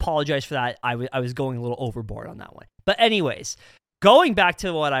 I apologize for that. I was going a little overboard on that one. But anyways, going back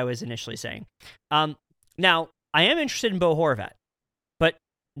to what I was initially saying. Now, I am interested in Bo Horvat, but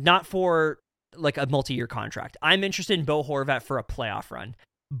not for like a multi-year contract. I'm interested in Bo Horvat for a playoff run.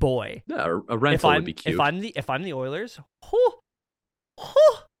 Boy, yeah, a rental would be cute. If I'm the Oilers,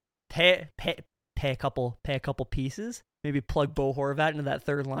 pay a couple pieces. Maybe plug Bo Horvat into that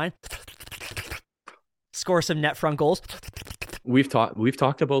third line. Score some net front goals. We've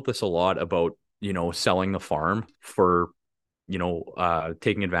talked about this a lot about, selling the farm for,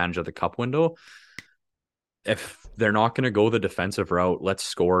 taking advantage of the cup window. If they're not going to go the defensive route, let's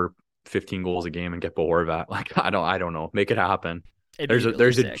score 15 goals a game and get Bo Horvat. Like, I don't know. Make it happen. There's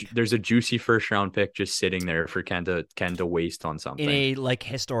a juicy first round pick just sitting there for Ken to waste on something in a like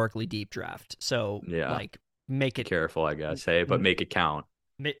historically deep draft. So yeah, like make it careful, I guess. Hey, but make it count.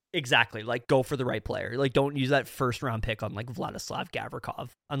 Exactly. Like go for the right player. Like don't use that first round pick on like Vladislav Gavrikov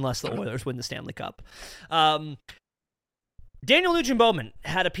unless the Oilers win the Stanley Cup. Daniel Nugent-Bowman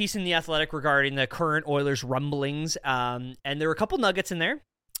had a piece in The Athletic regarding the current Oilers rumblings, and there were a couple nuggets in there.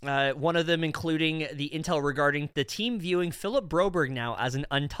 One of them including the intel regarding the team viewing Philip Broberg now as an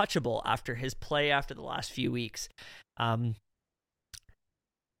untouchable after his play after the last few weeks.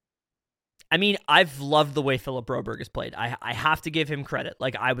 I mean, I've loved the way Philip Broberg has played. I have to give him credit.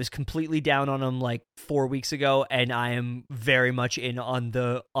 Like, I was completely down on him like 4 weeks ago, and I am very much in on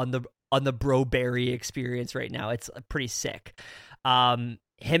the Broberry experience right now. It's pretty sick. Him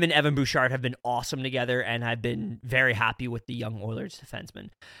and Evan Bouchard have been awesome together, and I've been very happy with the young Oilers defenseman.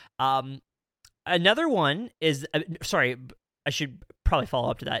 Another one is, sorry, I should probably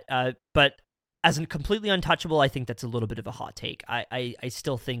follow up to that, but as a completely untouchable, I think that's a little bit of a hot take. I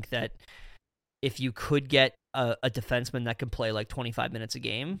still think that if you could get a defenseman that can play like 25 minutes a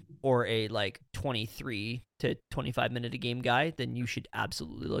game, or a like 23 to 25 minute a game guy, then you should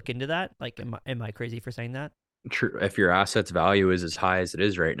absolutely look into that. Like, am I crazy for saying that? True. If your assets value is as high as it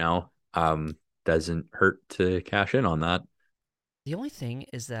is right now, doesn't hurt to cash in on that. The only thing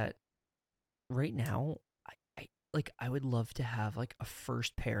is that right now, I would love to have like a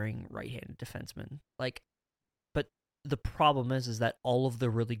first pairing right-handed defenseman. Like, but the problem is that all of the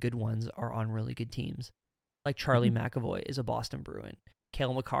really good ones are on really good teams. Like Charlie McAvoy is a Boston Bruin.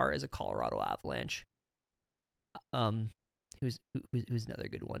 Cale Makar is a Colorado Avalanche. Who's another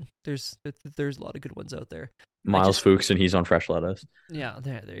good one? There's a lot of good ones out there. Miles Fuchs, and he's on Fresh Lettuce. Yeah,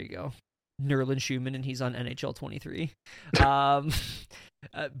 there you go. Nerlin Schumann, and he's on NHL 23.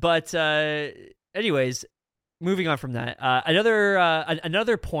 But anyways, moving on from that,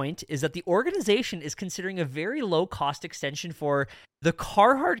 another point is that the organization is considering a very low cost extension for the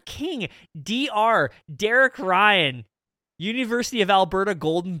Carhartt King, Derek Ryan, University of Alberta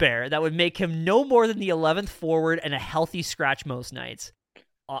Golden Bear, that would make him no more than the 11th forward and a healthy scratch most nights.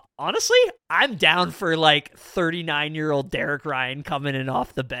 Honestly, I'm down for like 39-year-old Derek Ryan coming in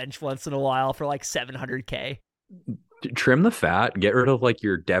off the bench once in a while for like $700K. Trim the fat, get rid of like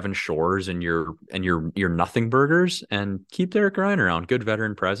your Devon Shores and your nothing burgers, and keep Derek Ryan around. Good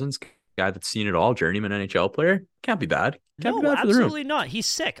veteran presence, guy that's seen it all, journeyman NHL player. Can't be bad. Can't be bad for the room. Absolutely not. He's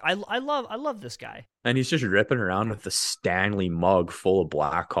sick. I love this guy. And he's just ripping around with the Stanley mug full of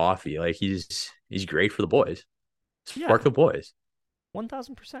black coffee. Like, he's great for the boys. Spark the boys.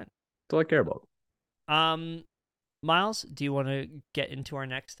 1,000%. That's all I care about. Miles, do you want to get into our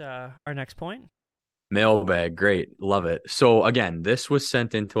next point? Mailbag, great, love it. So again, this was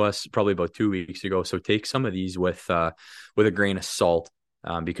sent in to us probably about 2 weeks ago. So take some of these with a grain of salt,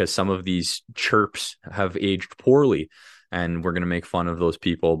 because some of these chirps have aged poorly, and we're gonna make fun of those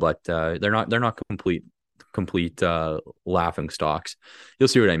people. But they're not complete laughing stocks. You'll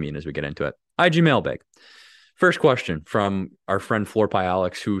see what I mean as we get into it. IG Mailbag. First question from our friend Floor Pie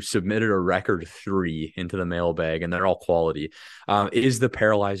Alex, who submitted a record 3 into the mailbag, and they're all quality. Is the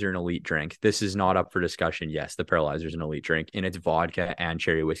Paralyzer an elite drink? This is not up for discussion. Yes, the Paralyzer is an elite drink in its vodka and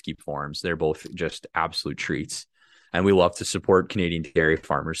cherry whiskey forms. They're both just absolute treats. And we love to support Canadian dairy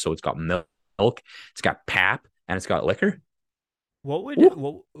farmers. So it's got milk, it's got pap, and it's got liquor. What would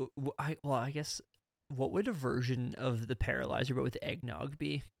I guess what would a version of the Paralyzer but with eggnog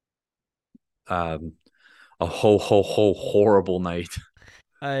be? A horrible night.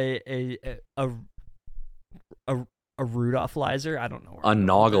 A Rudolph-lizer? I don't know. A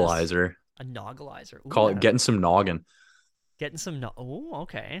Noggalizer. A Noggalizer. Call it getting some noggin. Oh,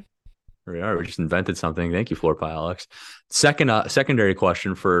 okay. Here we are. We just invented something. Thank you, Floor Pie Alex. Secondary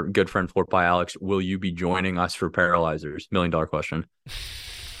question for good friend Floor Pie Alex. Will you be joining us for Paralyzers? $1 million question.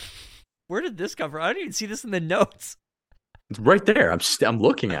 Where did this come from? I didn't even see this in the notes. It's right there. I'm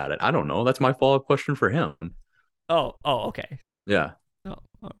looking at it. I don't know. That's my follow-up question for him. Oh, okay. Yeah. Oh,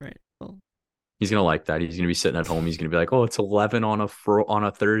 all right. Well, he's gonna like that. He's gonna be sitting at home. He's gonna be like, "Oh, it's 11 on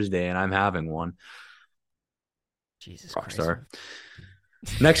a Thursday, and I'm having one." Jesus Rockstar.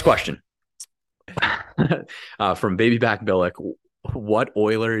 Next question. From Baby Back Billick. What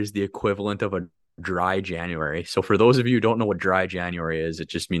Oiler is the equivalent of a dry January? So for those of you who don't know what dry January is, it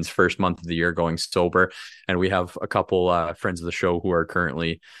just means first month of the year going sober. And we have a couple friends of the show who are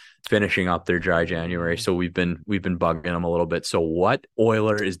currently finishing up their dry January. So we've been bugging them a little bit. So what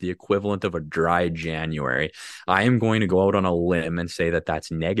Oiler is the equivalent of a dry January? I am going to go out on a limb and say that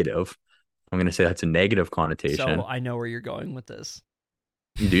that's negative. I'm going to say that's a negative connotation. So I know where you're going with this.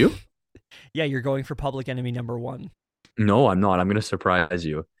 You do? Yeah, you're going for Public Enemy number 1. No, I'm not. I'm going to surprise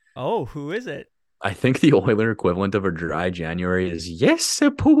you. Oh, who is it? I think the Oiler equivalent of a dry January is Yes,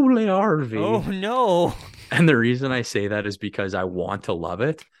 Paul Harvey. Oh, no. And the reason I say that is because I want to love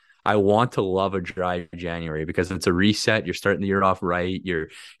it. I want to love a dry January because it's a reset. You're starting the year off right. You're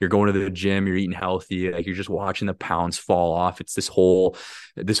going to the gym. You're eating healthy. Like, you're just watching the pounds fall off. It's this whole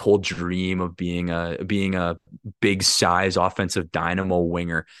dream of being a big size offensive dynamo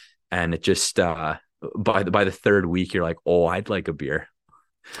winger. And it just by the third week, you're like, oh, I'd like a beer.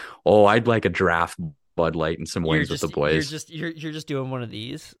 Oh, I'd like a draft Bud Light and some wings with the boys. You're just doing one of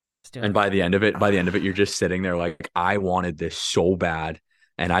these. doing And by the end of it, you're just sitting there like, I wanted this so bad.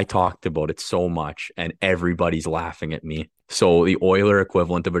 And I talked about it so much and everybody's laughing at me. So the Oiler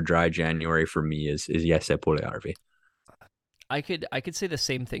equivalent of a dry January for me is Jesse Puljujärvi. I could say the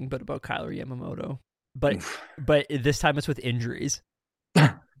same thing, but about Kyler Yamamoto. But this time it's with injuries.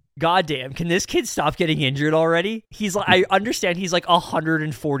 God damn, can this kid stop getting injured already? He's like, I understand he's like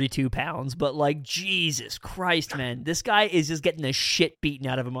 142 pounds, but like, Jesus Christ, man, this guy is just getting the shit beaten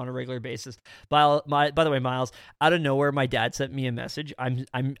out of him on a regular basis. By the way, Miles, out of nowhere, my dad sent me a message.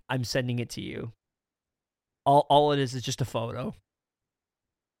 I'm sending it to you. All it is just a photo.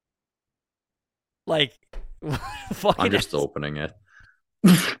 Like, fucking. I'm just opening it.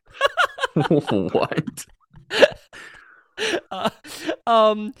 What?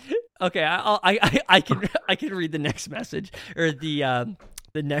 Okay, I can read the next message or the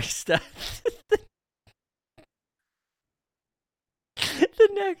next the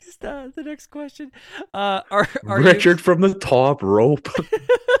next question. Are Richard from the top rope.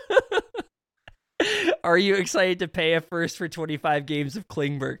 Are you excited to pay a first for 25 games of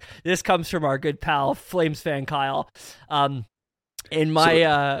Klingberg? This comes from our good pal Flames fan Kyle. And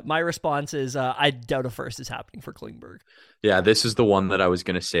my response is I doubt a first is happening for Klingberg. Yeah, this is the one that I was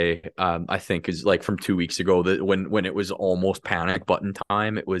gonna say. I think is like from 2 weeks ago that when it was almost panic button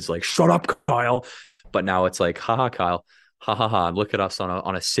time, it was like shut up, Kyle. But now it's like, haha, Kyle, ha ha ha. Look at us on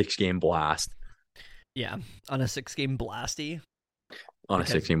a 6-game blast. Yeah, on a 6-game blasty. On a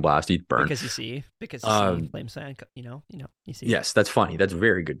 6-game blast, he'd burn. Because you see, Flames fan, you see. Yes, that's funny. That's a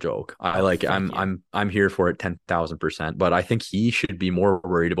very good joke. I'm here for it 10,000%. But I think he should be more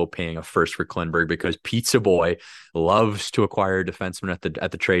worried about paying a first for Klingberg because Pizza Boy loves to acquire defensemen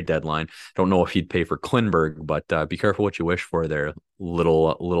at the trade deadline. Don't know if he'd pay for Klingberg, but be careful what you wish for there,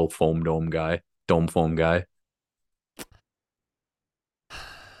 little dome foam guy.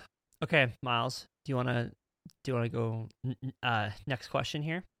 Okay, Miles, do you want to go next question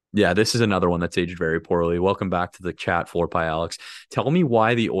here? Yeah, this is another one that's aged very poorly. Welcome back to the chat, Floor Pie Alex. Tell me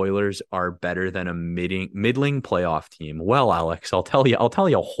why the Oilers are better than a middling playoff team. Well, Alex, I'll tell you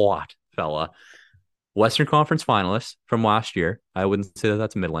what, fella. Western Conference finalists from last year. I wouldn't say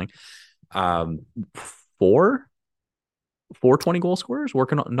that's middling. 4 20 goal scorers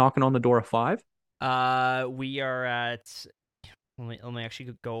knocking on the door of 5. We are at. Let me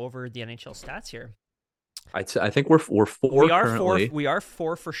actually go over the NHL stats here. I think we're 4 currently. We are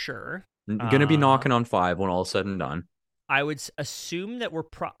 4 for sure. Going to be knocking on 5 when all is said and done. I would assume that we're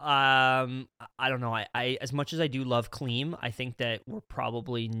I don't know. I as much as I do love Kleem, I think that we're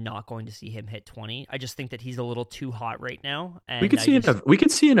probably not going to see him hit 20. I just think that he's a little too hot right now. And we could see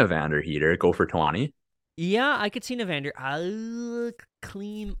an Evander Heater go for 20. Yeah, I could see an Evander.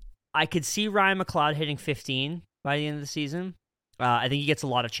 Kleem. I could see Ryan McLeod hitting 15 by the end of the season. I think he gets a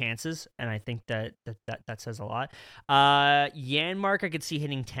lot of chances, and I think that says a lot. Janmark, I could see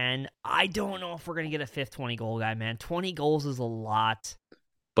hitting 10. I don't know if we're going to get a 5th 20-goal guy, man. 20 goals is a lot.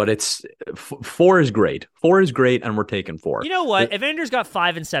 But it's 4 is great. 4 is great, and we're taking 4. You know what? Evander's got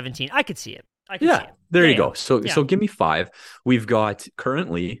 5 and 17. I could see it. There you go. So give me 5. We've got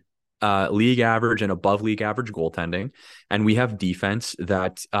currently league average and above league average goaltending, and we have defense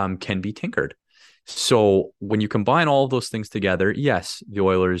that can be tinkered. So when you combine all of those things together, yes, the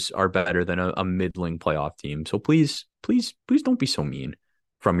Oilers are better than a middling playoff team. So please don't be so mean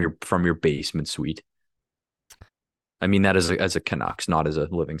from your basement suite. I mean that as a Canucks, not as a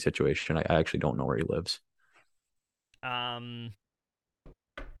living situation. I actually don't know where he lives.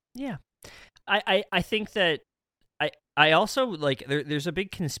 Yeah, I think that I also like there's a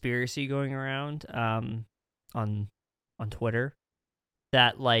big conspiracy going around on Twitter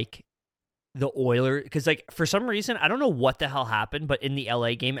that like. The Oilers, because like for some reason I don't know what the hell happened, but in the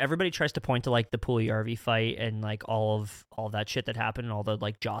LA game, everybody tries to point to like the Puljujärvi fight and like all that shit that happened and all the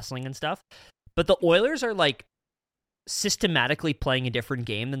like jostling and stuff. But the Oilers are like systematically playing a different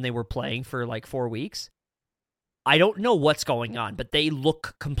game than they were playing for like 4 weeks. I don't know what's going on, but they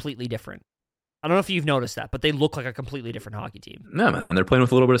look completely different. I don't know if you've noticed that, but they look like a completely different hockey team. No, man, they're playing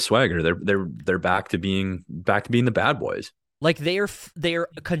with a little bit of swagger. They're back to being the bad boys. Like they are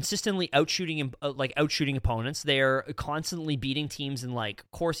consistently outshooting opponents. They are constantly beating teams in like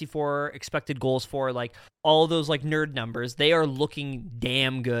Corsi for, expected goals for, like all those like nerd numbers. They are looking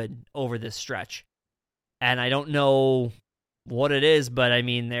damn good over this stretch, and I don't know what it is, but I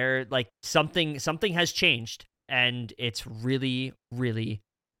mean they're like something has changed, and it's really, really,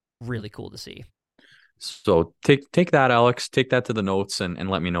 really cool to see. So take that, Alex. Take that to the notes and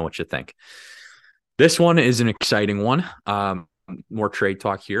let me know what you think. This one is an exciting one. More trade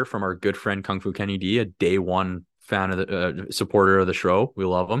talk here from our good friend Kung Fu Kenny D, a day one fan of the supporter of the show. We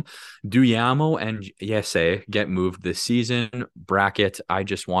love him. Do Yamo and Yese get moved this season? Bracket. I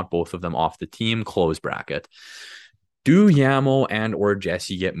just want both of them off the team. Close bracket. Do Yamo and or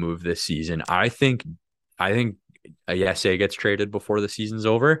Jesse get moved this season? I think Yese gets traded before the season's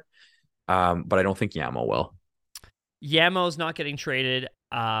over. But I don't think Yamo will. Yamo's not getting traded.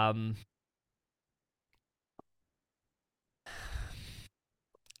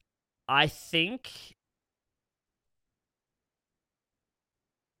 I think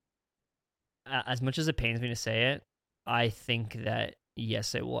as much as it pains me to say it, I think that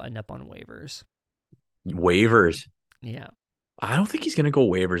yes, it will end up on waivers. Waivers. Yeah. I don't think he's gonna go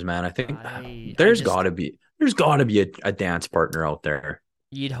waivers, man. I think there's gotta be a dance partner out there.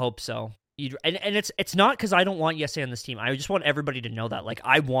 You'd hope so. And it's not because I don't want Yese on this team. I just want everybody to know that. Like,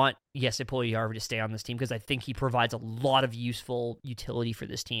 I want Yese Puljujärvi to stay on this team because I think he provides a lot of useful utility for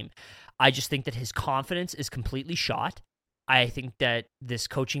this team. I just think that his confidence is completely shot. I think that this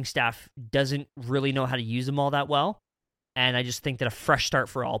coaching staff doesn't really know how to use him all that well. And I just think that a fresh start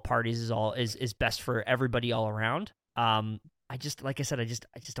for all parties is best for everybody all around. Like I said, I just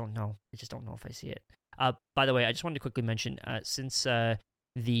don't know. I just don't know if I see it. By the way, I just wanted to quickly mention, since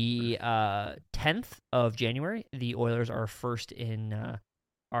the 10th of January, the Oilers are first in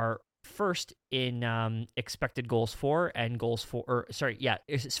expected goals for and goals for, or sorry, yeah,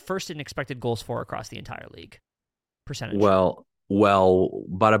 it's first in expected goals for across the entire league percentage. Well,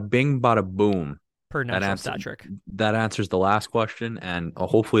 bada bing, bada boom. Per natural stat trick. That answers the last question, and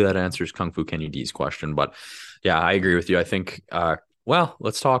hopefully that answers Kung Fu Kenny D's question. But yeah, I agree with you. I think. Well,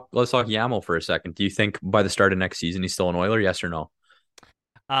 let's talk Yamo for a second. Do you think by the start of next season he's still an Oiler? Yes or no?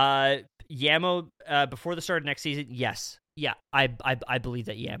 Yamo, before the start of next season, yes. Yeah, I believe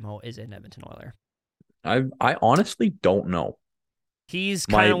that Yamo is an Edmonton Oiler. I honestly don't know. He's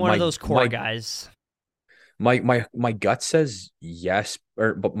kind of one of those core guys. My gut says yes,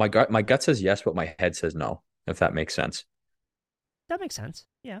 but my gut says yes, but my head says no. If that makes sense. That makes sense.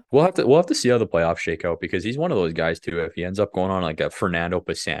 Yeah. We'll have to see how the playoffs shake out because he's one of those guys too. If he ends up going on like a Fernando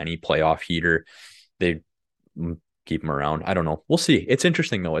Pisani playoff heater, they keep him around. I don't know. We'll see. It's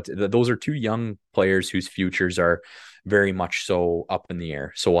interesting though. Those are two young players whose futures are very much so up in the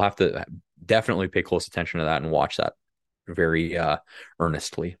air. So we'll have to definitely pay close attention to that and watch that very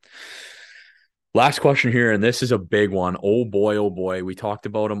earnestly. Last question here, and this is a big one. Oh boy. We talked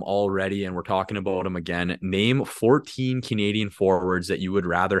about him already, and we're talking about him again. Name 14 Canadian forwards that you would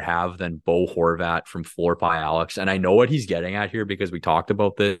rather have than Bo Horvat from Floor Pie Alex. And I know what he's getting at here because we talked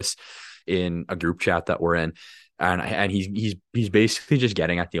about this in a group chat that we're in. And he's basically just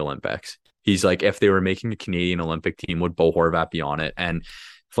getting at the Olympics. He's like, if they were making a Canadian Olympic team, would Bo Horvat be on it? And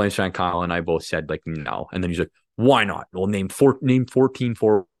Flames fan Kyle and I both said like no. And then he's like, why not? Well, name 14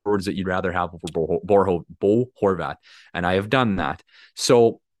 forwards that you'd rather have over Bo Horvat. And I have done that.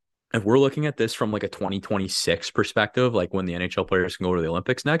 So if we're looking at this from like a 2026 perspective, like when the NHL players can go to the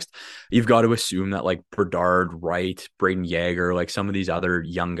Olympics next, you've got to assume that like Bedard, Wright, Braden Yager, like some of these other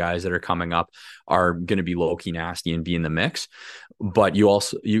young guys that are coming up are going to be low-key nasty and be in the mix. But you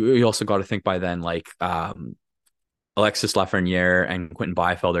also got to think by then like Alexis Lafreniere and Quentin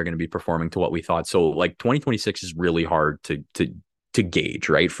Byfield are going to be performing to what we thought. So like 2026 is really hard to gauge,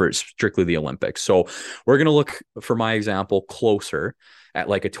 right, for strictly the Olympics. So we're going to look, for my example, closer at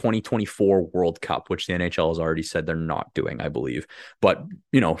like a 2024 World Cup, which the NHL has already said they're not doing, I believe. But,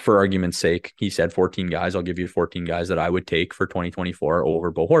 for argument's sake, he said 14 guys. I'll give you 14 guys that I would take for 2024 over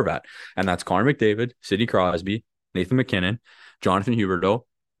Bo Horvat. And that's Connor McDavid, Sidney Crosby, Nathan MacKinnon, Jonathan Huberdeau,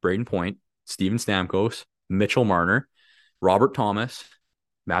 Braden Point, Steven Stamkos, Mitchell Marner, Robert Thomas,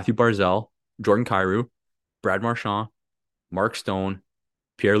 Matthew Barzal, Jordan Kyrou, Brad Marchand, Mark Stone,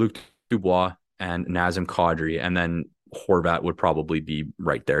 Pierre-Luc Dubois, and Nazem Kadri. And then Horvat would probably be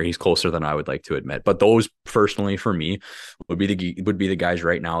right there. He's closer than I would like to admit. But those personally for me would be the guys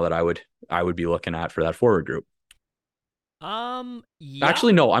right now that I would be looking at for that forward group. Yeah.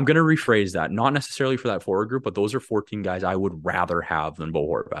 Actually, no, I'm going to rephrase that. Not necessarily for that forward group, but those are 14 guys I would rather have than Bo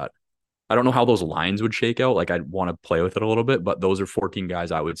Horvat. I don't know how those lines would shake out. Like I'd want to play with it a little bit, but those are 14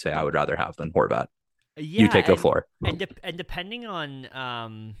 guys I would say I would rather have than Horvat. Yeah, you take the floor. And depending on,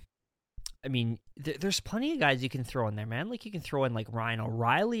 I mean, there's plenty of guys you can throw in there, man. Like you can throw in like Ryan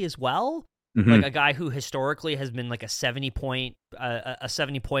O'Reilly as well, like a guy who historically has been like a 70-point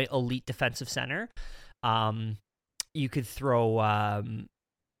elite defensive center. You could throw.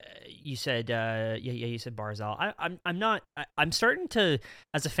 You said, you said Barzal. I'm starting to,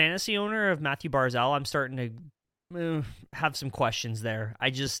 as a fantasy owner of Matthew Barzal, I'm starting to have some questions there. I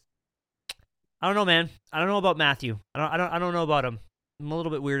don't know, man. I don't know about Matthew. I don't know about him. I'm a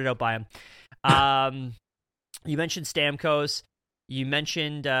little bit weirded out by him. You mentioned Stamkos. You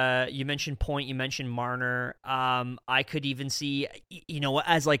mentioned Point. You mentioned Marner. I could even see,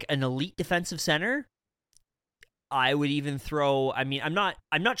 as like an elite defensive center. I would even throw. I mean, I'm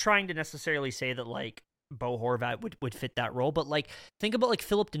not trying to necessarily say that like Bo Horvat would fit that role, but like think about like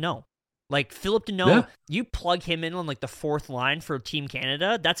Philip Deneau. Like Philip Deneau, Yeah. you plug him in on like the fourth line for Team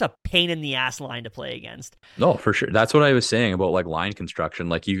Canada. That's a pain in the ass line to play against. No, for sure. That's what I was saying about like line construction.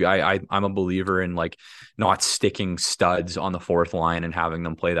 Like I'm a believer in like not sticking studs on the fourth line and having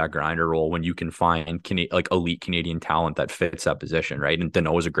them play that grinder role when you can find like elite Canadian talent that fits that position, right? And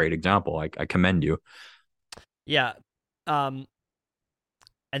Deneau is a great example. I commend you. Yeah. And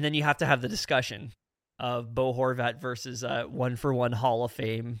then you have to have the discussion of Bo Horvat versus 1-for-1 Hall of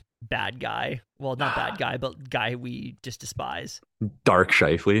Fame bad guy. Well, not bad guy, but guy we just despise. Dark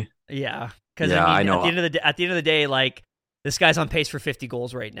Scheifele. Yeah, because Yeah, I mean, I know. at the end of the day, like this guy's on pace for 50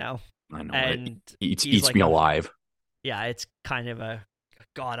 goals right now, I know. and It he's eats like me alive. Yeah, it's kind of a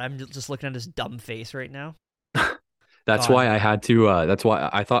God. I'm just looking at his dumb face right now. That's God. why I had to. That's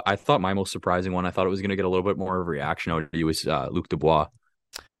why I thought my most surprising one. I thought it was going to get a little bit more of a reaction out of you was Luc Dubois.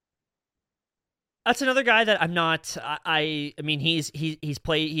 That's another guy that I'm not. I mean, he's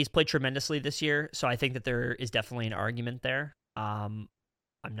played tremendously this year, so I think that there is definitely an argument there. I'm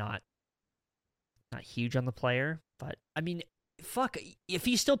not huge on the player, but I mean, fuck, if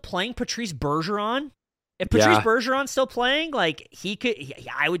he's still playing Patrice Bergeron, if Patrice Bergeron's still playing, like he could,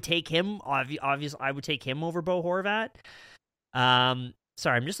 I would take him. Obviously, I would take him over Bo Horvat.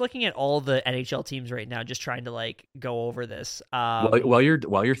 Sorry, I'm just looking at all the NHL teams right now, just trying to like go over this. While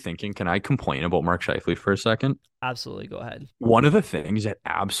you're thinking, can I complain about Mark Scheifele for a second? Absolutely, go ahead. One of the things that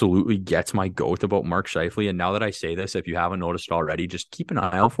absolutely gets my goat about Mark Scheifele, and now that I say this, if you haven't noticed already, just keep an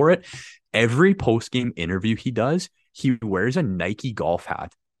eye out for it. Every post-game interview he does, he wears a Nike golf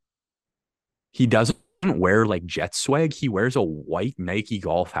hat. He doesn't wear like Jet swag. He wears a white Nike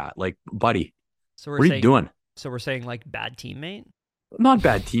golf hat. Like, buddy, So what are you doing? So we're saying like bad teammate? Not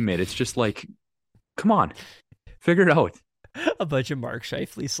bad teammate. It's just like, come on, figure it out. A bunch of Mark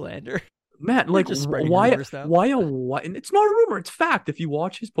Scheifele slander. Man, We're like just spreading why? rumors now. Why? And it's not a rumor; it's fact. If you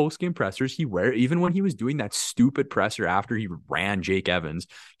watch his post-game pressers, even when he was doing that stupid presser after he ran Jake Evans,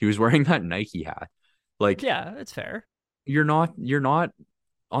 he was wearing that Nike hat. Like, Yeah, it's fair. you're not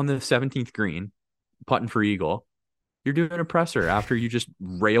on the 17th green putting for eagle. You're doing a presser after you just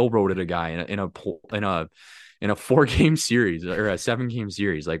railroaded a guy in a 4-game series or a 7-game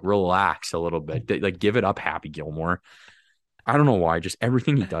series. Like, relax a little bit. Like, give it up, Happy Gilmore. I don't know why. Just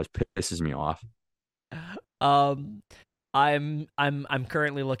everything he does pisses me off. I'm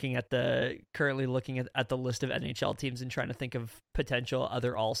currently looking at the list of NHL teams and trying to think of potential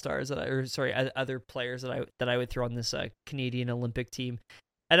other all-stars other players that I would throw on this Canadian Olympic team.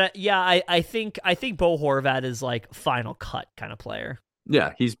 And I think Bo Horvat is like final cut kind of player.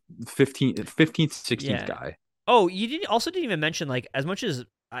 Yeah, he's 15th, 16th Yeah. guy. Oh, you didn't even mention, like, as much as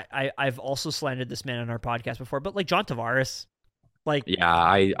I've also slandered this man on our podcast before, but like John Tavares, like, Yeah,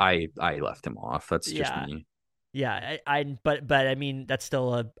 I left him off. That's just me. Yeah, but I mean, that's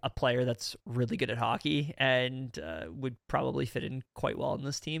still a player that's really good at hockey and would probably fit in quite well on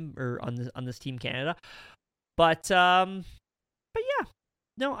this team or on this Team Canada. But yeah,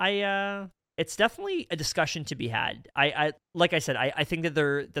 no, it's definitely a discussion to be had. I like I said, I think that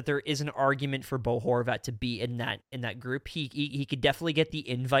there is an argument for Bo Horvat to be in that group. He could definitely get the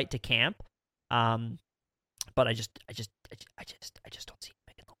invite to camp. But I just don't see him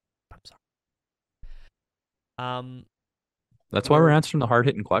making the. I'm sorry. That's why we're answering the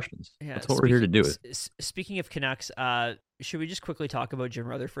hard-hitting questions. Yeah, that's what we're here to do. Speaking of Canucks, should we just quickly talk about Jim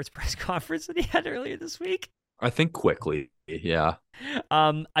Rutherford's press conference that he had earlier this week? I think quickly, yeah.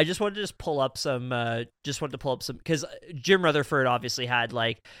 I just wanted to pull up some because Jim Rutherford obviously had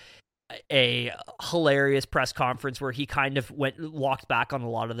like a hilarious press conference where he kind of walked back on a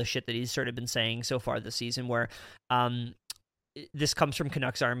lot of the shit that he's sort of been saying so far this season, where this comes from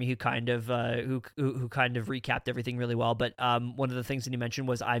Canucks Army, who kind of recapped everything really well. But one of the things that he mentioned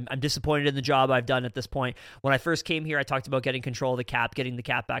was, I'm disappointed in the job I've done at this point. When I first came here, I talked about getting control of the cap, getting the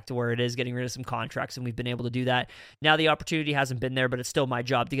cap back to where it is, getting rid of some contracts, and we've been able to do that. Now the opportunity hasn't been there, but it's still my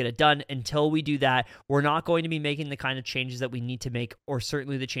job to get it done. Until we do that, we're not going to be making the kind of changes that we need to make, or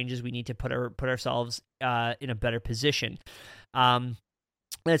certainly the changes we need to put ourselves in a better position.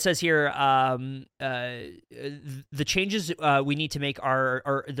 It says here, the changes we need to make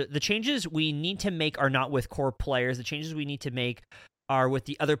are the changes we need to make are not with core players. The changes we need to make are with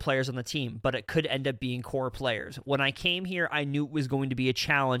the other players on the team, but it could end up being core players. When I came here, I knew it was going to be a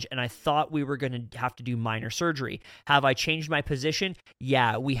challenge, and I thought we were going to have to do minor surgery. Have I changed my position?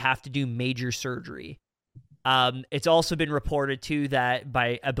 Yeah, we have to do major surgery. It's also been reported too that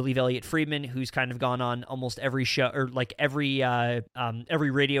by, I believe, Elliot Friedman, who's kind of gone on almost every show or like every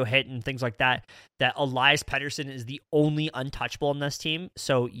radio hit and things like that, that Elias Pettersson is the only untouchable on this team.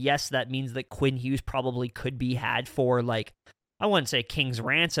 So yes, that means that Quinn Hughes probably could be had for like, I wouldn't say king's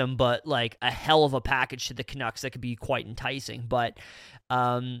ransom, but like a hell of a package to the Canucks that could be quite enticing. But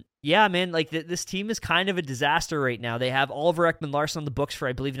yeah, man, like this team is kind of a disaster right now. They have Oliver Ekman-Larsson on the books for,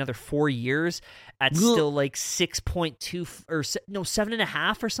 I believe, another 4 years at still like 6.2 or no,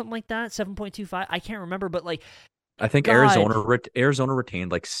 7.5 or something like that. 7.25. I can't remember, but like, I think God. Arizona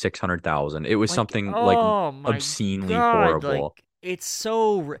retained like 600,000. It was Like, something like oh my obscenely God, horrible. like it's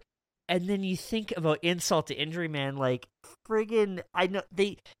so. And then you think about insult to injury, man. Like friggin', I know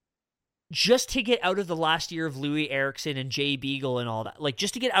they just to get out of the last year of Louis Eriksson and Jay Beagle and all that. Like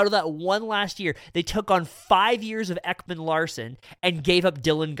just to get out of that one last year, they took on 5 years of Ekman-Larsson and gave up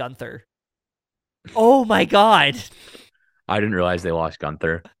Dylan Guenther. Oh my God. I didn't realize they lost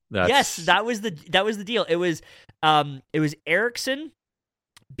Guenther. Yes, that was the deal. It was Eriksson,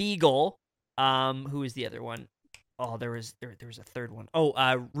 Beagle, who was the other one? Oh, there was a third one.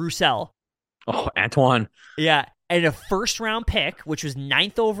 Oh, Roussel. Oh, Antoine. Yeah, and a first-round pick, which was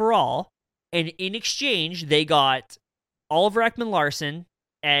 9th overall, and in exchange, they got Oliver Ekman-Larsson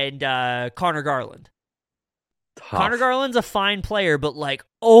and Connor Garland. Tough. Connor Garland's a fine player, but like,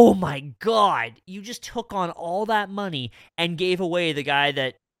 oh my God, you just took on all that money and gave away the guy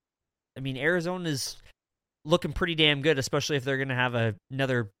that, I mean, Arizona's looking pretty damn good, especially if they're going to have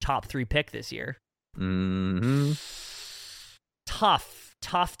another top 3 pick this year. Mm-hmm. Tough.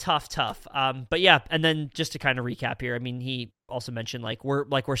 But yeah, and then just to kind of recap here, I mean, he also mentioned like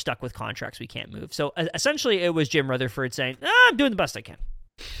we're stuck with contracts, we can't move. So essentially, it was Jim Rutherford saying, "I'm doing the best I can."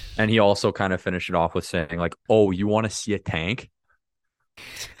 And he also kind of finished it off with saying like, "Oh, you want to see a tank?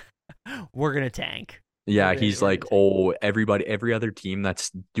 We're gonna tank." Yeah, he's like, "Oh, everybody, every other team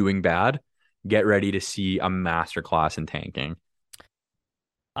that's doing bad, get ready to see a masterclass in tanking."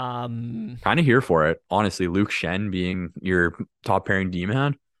 Kind of here for it, honestly. Luke Shen being your top pairing D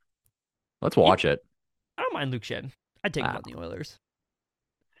man. Let's watch it. I don't mind Luke Shen. I'd take him on the Oilers.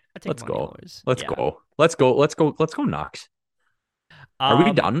 Let's go. Let's go. Nucks. Are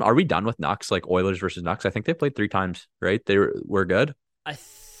we done? Are we done with Nucks? Like Oilers versus Nucks? I think they played 3 times, right? We're good. I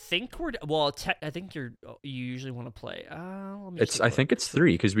think we're well. I think you usually want to play. I think it's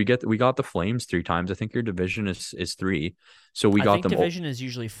 3 because we got the Flames 3 times. I think your division is 3, so we got them. Division is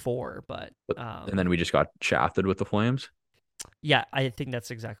usually 4, but and then we just got shafted with the Flames. Yeah, I think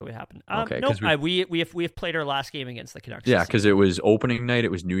that's exactly what happened. Okay, nope, we have played our last game against the Canucks. Yeah, because it was opening night,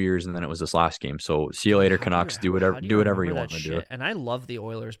 it was New Year's, and then it was this last game. So see you later, Canucks. Do whatever you want to do. And I love the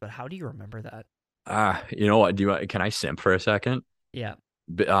Oilers, but how do you remember that? You know what? Can I simp for a second? Yeah.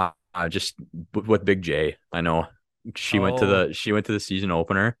 Just with Big J. I know she went to the season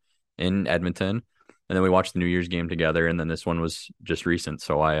opener in Edmonton, and then we watched the New Year's game together, and then this one was just recent.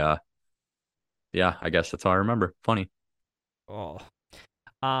 So I guess that's how I remember. Funny. Oh.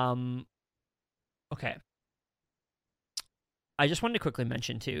 Okay. I just wanted to quickly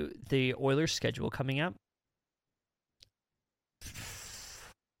mention too the Oilers schedule coming up.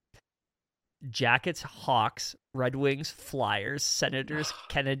 Jackets, Hawks, Red Wings, Flyers, Senators,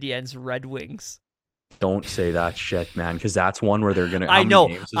 Canadiens, Red Wings. Don't say that shit, man, because that's one where they're gonna. I know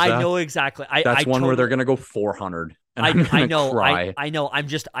exactly. That's one where they're gonna go 400. I know. I know. I'm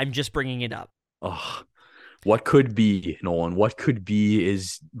just bringing it up. Oh, what could be, Nolan? What could be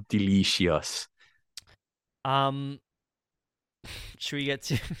is delicious. Should we get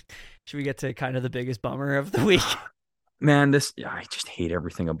to kind of the biggest bummer of the week? Man, I just hate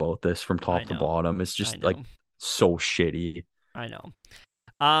everything about this from top to bottom. It's just like so shitty. I know.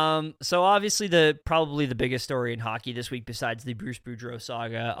 So obviously probably the biggest story in hockey this week, besides the Bruce Boudreau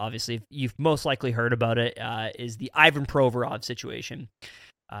saga, obviously you've most likely heard about it, is the Ivan Provorov situation,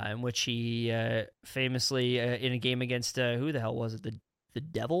 in which he famously in a game against who the hell was it, the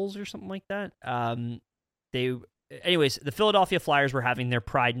Devils or something like that. Anyways, the Philadelphia Flyers were having their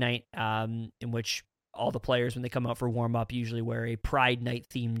Pride Night, in which all the players, when they come out for warm-up, usually wear a Pride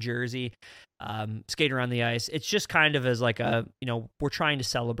Night-themed jersey, skate around the ice. It's just kind of as like we're trying to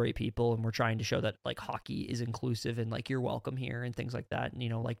celebrate people, and we're trying to show that like hockey is inclusive and like you're welcome here and things like that,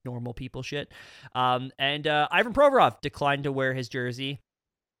 and like normal people shit. And Ivan Provorov declined to wear his jersey,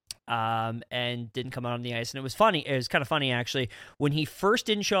 and didn't come out on the ice. And it was funny. It was kind of funny, actually. When he first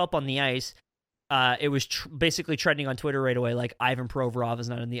didn't show up on the ice, it was basically trending on Twitter right away, like Ivan Provorov is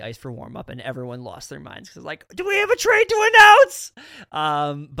not on the ice for warm up, and everyone lost their minds because like, do we have a trade to announce?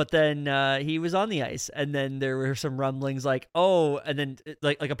 But then he was on the ice, and then there were some rumblings like, oh, and then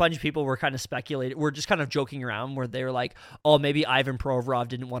like a bunch of people were kind of speculating, we're just kind of joking around where they were like, oh, maybe Ivan Provorov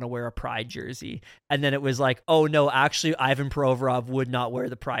didn't want to wear a Pride jersey, and then it was like, oh no, actually Ivan Provorov would not wear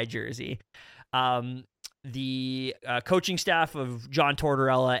the Pride jersey. The coaching staff of John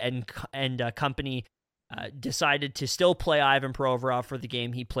Tortorella and company decided to still play Ivan Provorov for the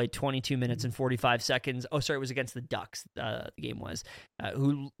game. He played 22 minutes and 45 seconds. Oh, sorry, it was against the Ducks. The game was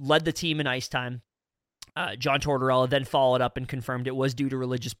who led the team in ice time. John Tortorella then followed up and confirmed it was due to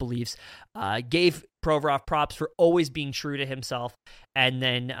religious beliefs. Gave Provorov props for always being true to himself, and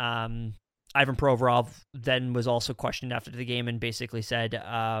then Ivan Provorov then was also questioned after the game and basically said,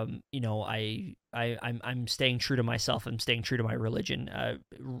 I'm staying true to myself. I'm staying true to my religion.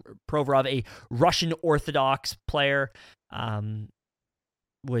 Provorov, a Russian Orthodox player,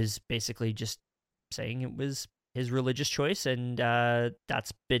 was basically just saying it was his religious choice, and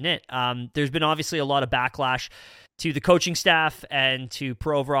that's been it. There's been obviously a lot of backlash to the coaching staff and to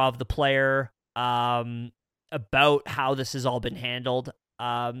Provorov, the player, about how this has all been handled.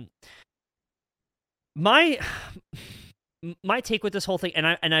 My take with this whole thing, and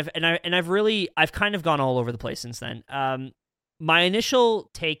I've kind of gone all over the place since then. My initial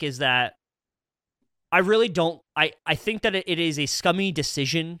take is that I really don't. I think that it is a scummy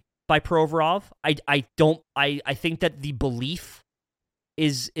decision by Provorov. I think that the belief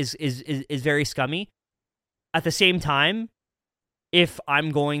is very scummy. At the same time, if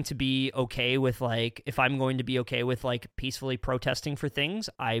I'm going to be okay with peacefully protesting for things,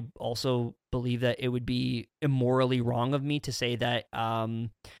 I also believe that it would be immorally wrong of me to say that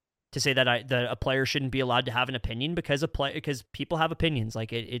that a player shouldn't be allowed to have an opinion because people have opinions.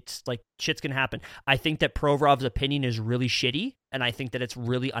 Like it's like shit's gonna happen. I think that Provorov's opinion is really shitty, and I think that it's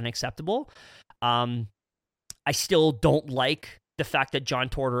really unacceptable. I still don't like the fact that John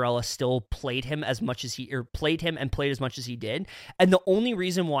Tortorella still played him as much as he played as much as he did. And the only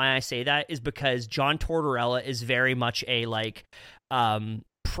reason why I say that is because John Tortorella is very much a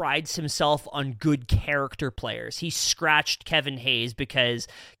prides himself on good character players. He scratched Kevin Hayes because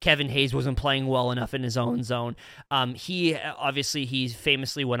Kevin Hayes wasn't playing well enough in his own zone. He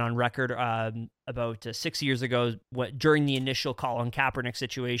famously went on record about 6 years ago during the initial Colin Kaepernick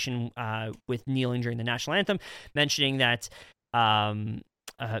situation with kneeling during the national anthem, mentioning that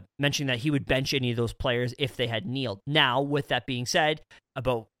he would bench any of those players if they had kneeled. Now, with that being said,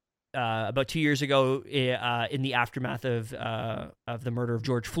 about 2 years ago, in the aftermath of the murder of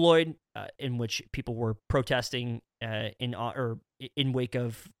George Floyd, in which people were protesting in wake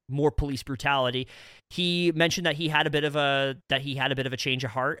of more police brutality, he mentioned that he had a bit of a change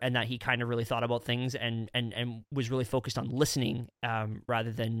of heart, and that he kind of really thought about things and was really focused on listening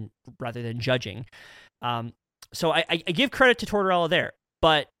rather than judging. So I give credit to Tortorella there,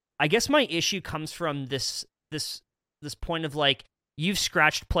 but I guess my issue comes from this point of like, you've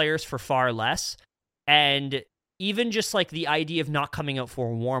scratched players for far less, and even just like the idea of not coming out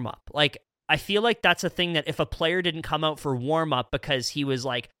for a warm up. Like, I feel like that's a thing that if a player didn't come out for warm up because he was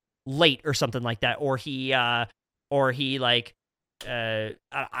like late or something like that, or he like I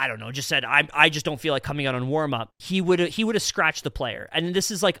don't know, just said I just don't feel like coming out on warm up, he would have scratched the player. And this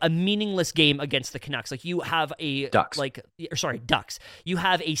is like a meaningless game against the Canucks. Like, you have a Ducks. You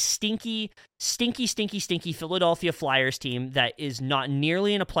have a stinky Philadelphia Flyers team that is not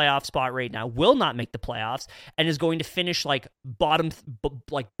nearly in a playoff spot right now, will not make the playoffs, and is going to finish like bottom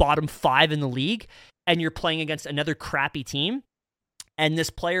 5 in the league. And you're playing against another crappy team. And this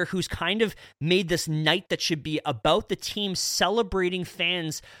player who's kind of made this night that should be about the team celebrating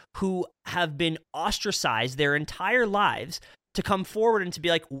fans who have been ostracized their entire lives to come forward and to be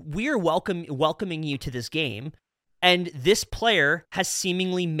like, we're welcoming you to this game. And this player has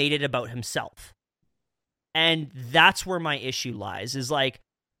seemingly made it about himself. And that's where my issue lies, I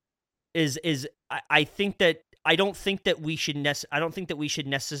think that I don't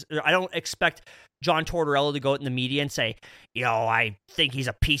expect John Tortorella to go out in the media and say, I think he's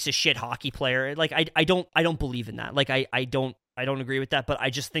a piece of shit hockey player. Like, I don't believe in that. Like, I don't agree with that, but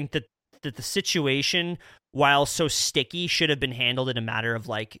I just think that the situation, while so sticky, should have been handled in a matter of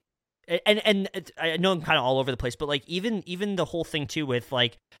like, and I know I'm kind of all over the place, but like even the whole thing too with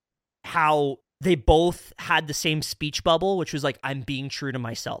like how they both had the same speech bubble, which was like, I'm being true to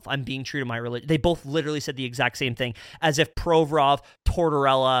myself. I'm being true to my religion. They both literally said the exact same thing, as if Provorov,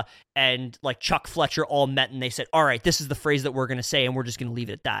 Tortorella, and like Chuck Fletcher all met and they said, all right, this is the phrase that we're going to say, and we're just going to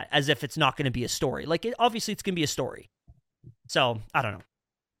leave it at that, as if it's not going to be a story. Like, obviously it's going to be a story. So I don't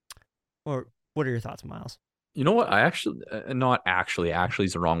know. What are your thoughts, Miles? You know what? I actually, not actually, actually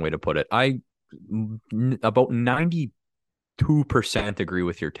is the wrong way to put it. About 92% agree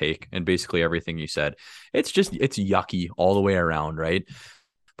with your take and basically everything you said. It's yucky all the way around, right?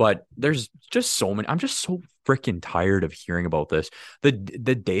 But there's just so many. I'm just so freaking tired of hearing about this. The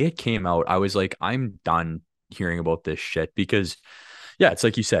day it came out, I was like, I'm done hearing about this shit because yeah, it's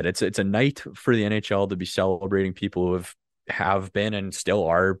like you said, it's a night for the NHL to be celebrating people who have been and still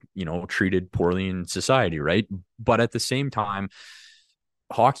are, treated poorly in society, right? But at the same time,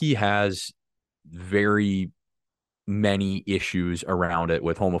 hockey has very many issues around it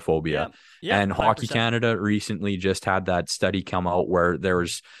with Yeah. homophobia. Yep. And Hockey 100%. Canada recently just had that study come out where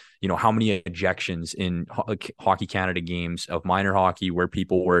there's, how many ejections in Hockey Canada games of minor hockey where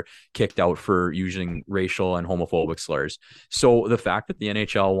people were kicked out for using racial and homophobic slurs. So the fact that the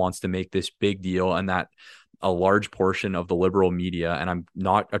NHL wants to make this big deal and that a large portion of the liberal media, and I'm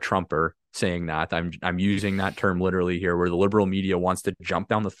not a Trumper saying that, I'm using that term literally here, where the liberal media wants to jump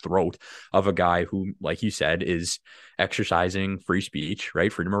down the throat of a guy who, like you said, is exercising free speech,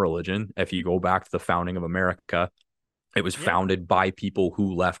 right? Freedom of religion. If you go back to the founding of America, it was Yeah. founded by people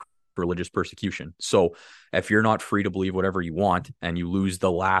who left religious persecution. So if you're not free to believe whatever you want and you lose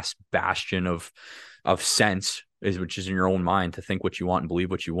the last bastion of sense, which is in your own mind to think what you want and believe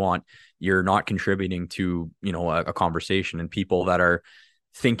what you want, you're not contributing to, a conversation. And people that are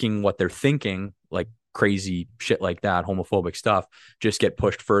thinking what they're thinking, like crazy shit like that, homophobic stuff, just get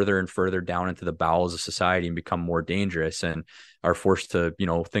pushed further and further down into the bowels of society and become more dangerous and are forced to,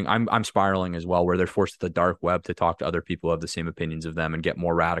 think. I'm spiraling as well, where they're forced to the dark web to talk to other people who have the same opinions of them and get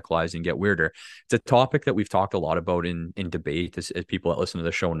more radicalized and get weirder. It's a topic that we've talked a lot about in debate. As people that listen to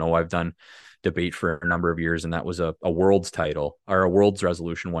the show know, I've done debate for a number of years, and that was a world's title, or a world's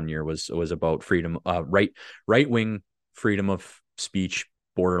resolution one year was about freedom, right wing freedom of speech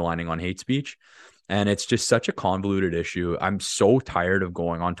borderlining on hate speech. And it's just such a convoluted issue. I'm so tired of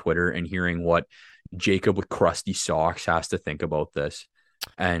going on Twitter and hearing what Jacob with crusty socks has to think about this,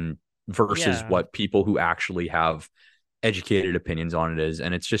 and versus Yeah. what people who actually have educated opinions on it is.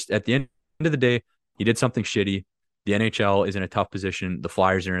 And it's just, at the end of the day, he did something shitty. The NHL is in a tough position. The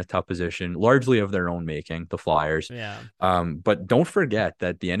Flyers are in a tough position, largely of their own making, the Flyers. Yeah. But don't forget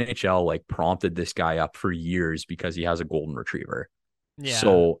that the NHL prompted this guy up for years because he has a golden retriever. Yeah.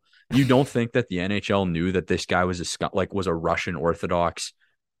 So you don't think that the NHL knew that this guy was was a Russian Orthodox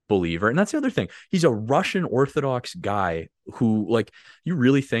believer? And that's the other thing. He's a Russian Orthodox guy who, you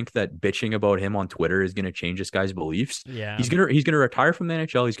really think that bitching about him on Twitter is going to change this guy's beliefs? Yeah. He's gonna retire from the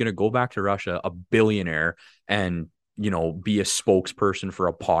NHL. He's gonna go back to Russia, a billionaire, and be a spokesperson for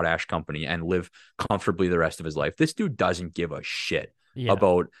a potash company and live comfortably the rest of his life. This dude doesn't give a shit Yeah.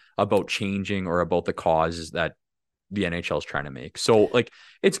 about changing or about the causes that the NHL is trying to make. So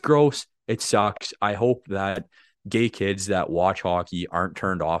it's gross. It sucks. I hope that gay kids that watch hockey aren't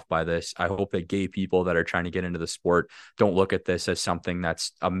turned off by this. I hope that gay people that are trying to get into the sport don't look at this as something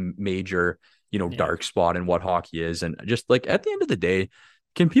that's a major, Yeah. dark spot in what hockey is. And just at the end of the day,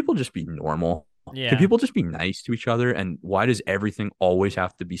 can people just be normal? Yeah. Can people just be nice to each other? And why does everything always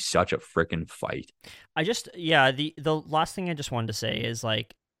have to be such a freaking fight? The last thing I just wanted to say is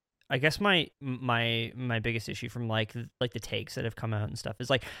I guess my biggest issue from the takes that have come out and stuff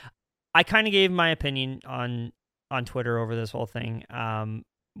is I kind of gave my opinion on Twitter over this whole thing,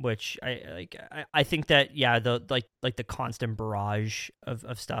 which I think that the constant barrage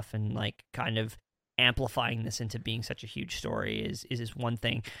of stuff and kind of amplifying this into being such a huge story is one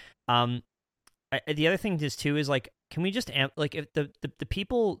thing. The other thing is too is can we just if the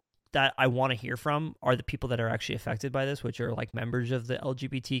people that I want to hear from are the people that are actually affected by this, which are members of the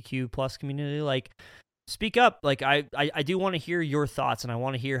LGBTQ plus community, speak up. I do want to hear your thoughts, and I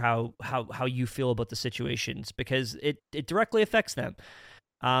want to hear how you feel about the situations, because it directly affects them.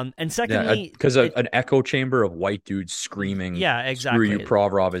 And secondly, because an echo chamber of white dudes screaming, yeah, exactly, "Screw you,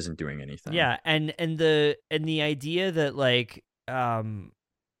 Provorov isn't doing anything." Yeah, and the idea that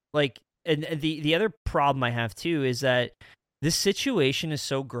and the other problem I have too is that this situation is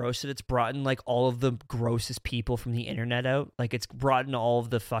so gross that it's brought in all of the grossest people from the internet out. It's brought in all of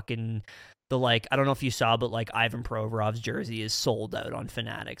the fucking I don't know if you saw, but Ivan Provorov's jersey is sold out on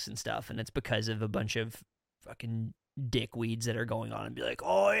Fanatics and stuff, and it's because of a bunch of fucking dickweeds that are going on and be like,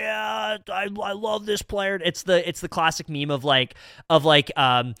 oh yeah, I love this player. It's the classic meme of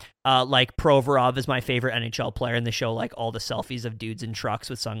Provorov is my favorite NHL player, and they show all the selfies of dudes in trucks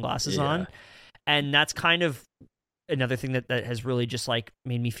with sunglasses on, and that's kind of another thing that has really just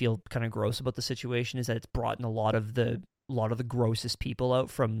made me feel kind of gross about the situation, is that it's brought in a lot of the grossest people out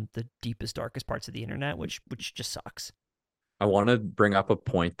from the deepest, darkest parts of the internet, which just sucks. I want to bring up a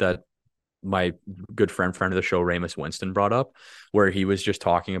point that my good friend of the show, Ramus Winston, brought up, where he was just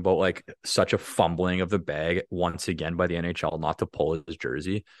talking about like such a fumbling of the bag once again by the NHL not to pull his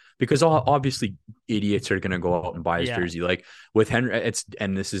jersey, because obviously idiots are going to go out and buy his Yeah. jersey. Like with Henry,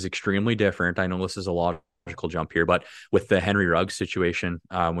 and this is extremely different. I know this is a logical jump here, but with the Henry Ruggs situation,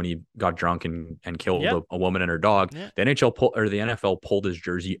 when he got drunk and killed Yep. a woman and her dog, Yeah. the NFL pulled his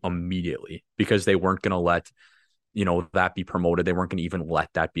jersey immediately because they weren't going to let that be promoted. They weren't going to even let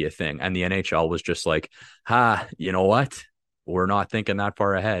that be a thing. And the NHL was just like, you know what? We're not thinking that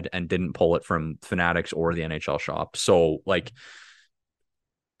far ahead, and didn't pull it from Fanatics or the NHL shop. So like,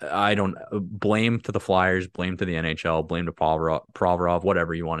 I don't blame to the Flyers, blame to the NHL, blame to Provorov,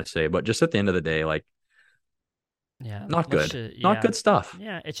 whatever you want to say. But just at the end of the day, like, Yeah. not good, not good stuff.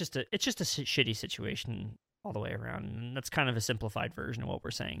 Yeah. It's just a shitty situation all the way around. And that's kind of a simplified version of what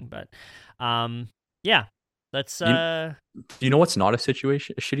we're saying. But yeah. Let's Do you know what's not a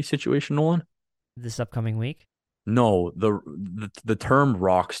shitty situation, Nolan? this upcoming week. No, the term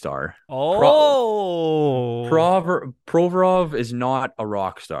rock star. Oh, Provorov is not a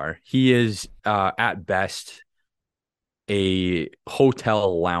rock star. He is at best a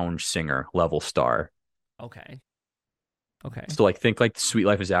hotel lounge singer level star. okay. So like think like the Sweet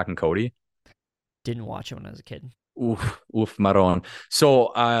Life of Zach and Cody. Didn't watch it when I was a kid. Oof, Maron. So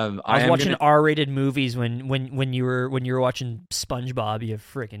I was watching R-rated movies when you were watching SpongeBob. You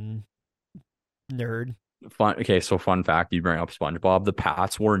freaking nerd. Fun fact, you bring up SpongeBob. The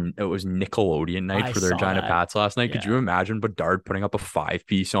Pats it was Nickelodeon night for their Regina Pats last night. Yeah. Could you imagine Bedard putting up a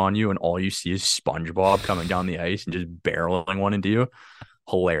 5-piece on you and all you see is SpongeBob coming down the ice and just barreling one into you?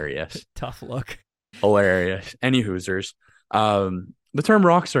 Hilarious. Tough look. Hilarious. Any Hoosers. The term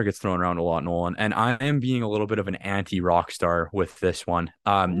rock star gets thrown around a lot, Nolan, and I am being a little bit of an anti-rock star with this one.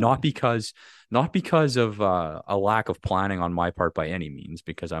 Not because of a lack of planning on my part by any means,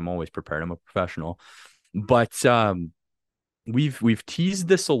 because I'm always prepared. I'm a professional. But we've teased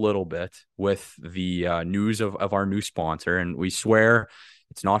this a little bit with the news of our new sponsor, and we swear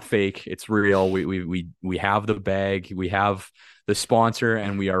it's not fake, it's real. We have the bag, we have the sponsor,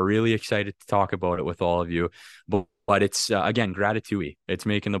 and we are really excited to talk about it with all of you. But it's again, Gratitui. It's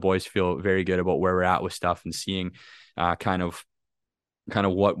making the boys feel very good about where we're at with stuff, and seeing kind of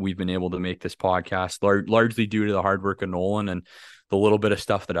what we've been able to make this podcast, largely due to the hard work of Nolan and the little bit of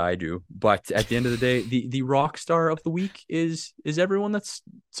stuff that I do. But at the end of the day, the rock star of the week is everyone that's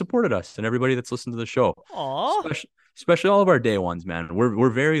supported us and everybody that's listened to the show. Aww. Especially all of our day ones, man. We're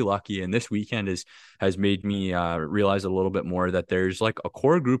very lucky, and this weekend has made me realize a little bit more that there's like a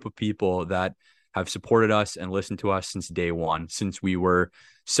core group of people that have supported us and listened to us since day one, since we were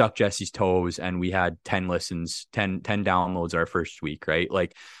Suck Jesse's Toes and we had 10 listens, 10 downloads our first week, right?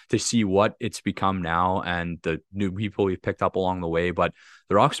 Like, to see what it's become now and the new people we've picked up along the way. But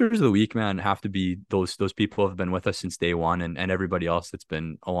the Rockstars of the week, man, have to be those people who have been with us since day one, and everybody else that's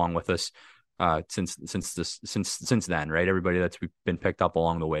been along with us since then, right? Everybody that's been picked up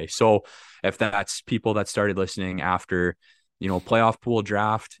along the way. So if that's people that started listening after, playoff pool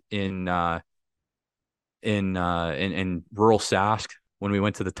draft in rural Sask, when we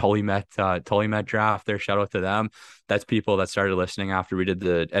went to the Tully Met draft there, shout out to them. That's people that started listening after we did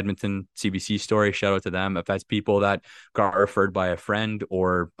the Edmonton CBC story. Shout out to them. If that's people that got referred by a friend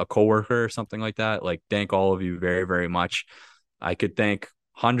or a coworker or something like that, like, thank all of you very, very much. I could thank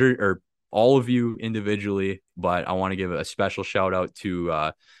all of you individually, but I want to give a special shout out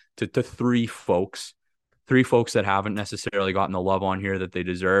to three folks that haven't necessarily gotten the love on here that they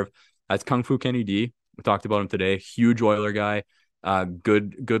deserve. That's Kung Fu Kenny D. We talked about him today. Huge Oiler guy.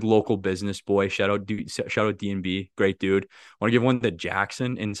 Good local business boy. Shout out D&B. Great dude. Want to give one to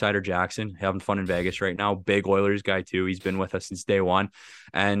Jackson, Insider Jackson, having fun in Vegas right now. Big Oilers guy too. He's been with us since day one.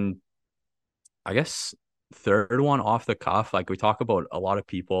 And I guess third one off the cuff, like, we talk about a lot of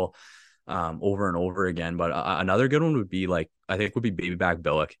people over and over again, but another good one would be Baby Back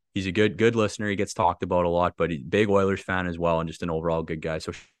Billick. He's a good listener. He gets talked about a lot, but he's a big Oilers fan as well, and just an overall good guy.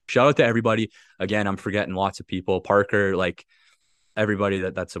 So shout out to everybody. Again, I'm forgetting lots of people. Parker, like, everybody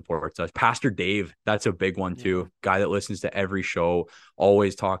that supports us. Pastor Dave, that's a big one too. Yeah. Guy that listens to every show,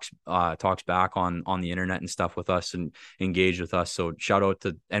 always talks back on the internet and stuff with us and engaged with us. So shout out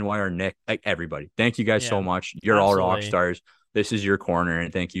to NYR Nick, like, everybody. Thank you guys so much. You're Absolutely. All rock stars. This is your corner,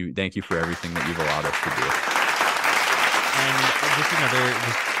 and thank you for everything that you've allowed us to do. And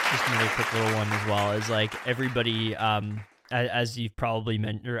just another quick little one as well is, like, everybody, as you've probably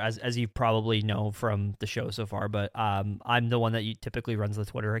meant, or as you probably know from the show so far, but I'm the one that typically runs the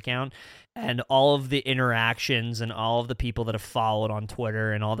Twitter account, and all of the interactions and all of the people that have followed on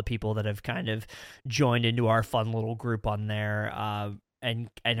Twitter and all the people that have kind of joined into our fun little group on there, and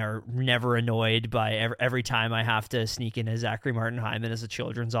are never annoyed by every time I have to sneak in a Zachary Martin Hyman as a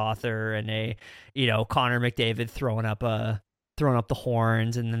children's author, and a Connor McDavid throwing up the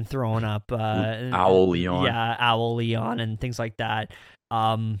horns, and then throwing up Owl Leon. Yeah, Owl Leon and things like that.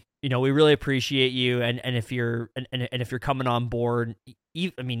 We really appreciate you, and if you're coming on board,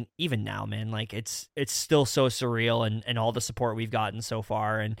 even now, man, like it's still so surreal, and all the support we've gotten so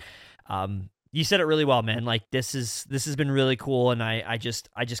far, and you said it really well, man. Like this has been really cool, and I just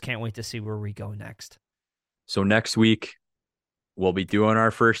can't wait to see where we go next. So next week we'll be doing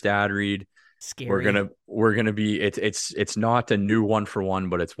our first ad read. Scary. We're gonna be it's not a new 1-for-1,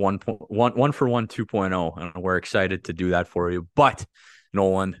 but it's 1-for-1 2.0, and we're excited to do that for you. But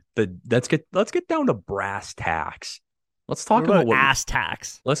Nolan, let's get down to brass tacks. Let's talk about ass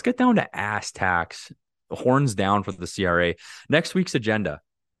tax. Let's get down to ass tax. Horns down for the CRA. Next week's agenda: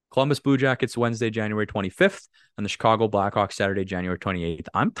 Columbus Blue Jackets Wednesday, January 25th, and the Chicago Blackhawks Saturday, January 28th.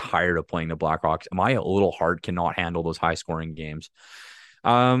 I'm tired of playing the Blackhawks. My little heart cannot handle those high scoring games.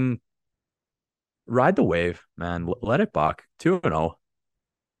 Ride the wave, man. Let it buck. 2-0.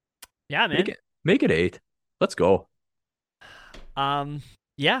 Yeah, man. Make it 8. Let's go. Yeah.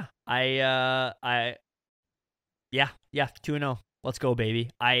 Yeah, 2-0. Let's go, baby.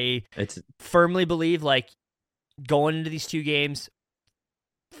 I firmly believe, like, going into these two games,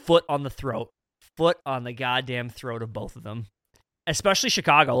 foot on the goddamn throat of both of them. Especially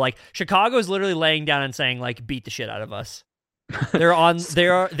Chicago. Like, Chicago is literally laying down and saying, like, beat the shit out of us. They are on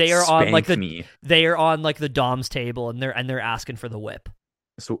like the Dom's table, and they're asking for the whip.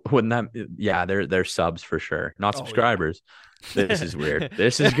 So wouldn't that? Yeah, they're subs for sure, not subscribers. Yeah. This is weird.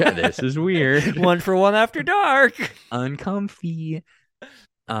 This is good. This is weird. 1-for-1 after dark. Uncomfy.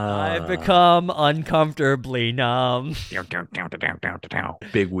 I've become uncomfortably numb.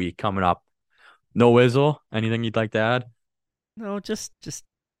 Big week coming up. No Wizzle. Anything you'd like to add? No, just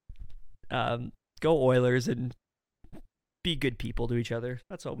go Oilers and be good people to each other.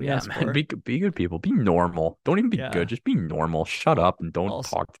 That's all we ask for. Be good people. Be normal. Don't even be good. Just be normal. Shut up and don't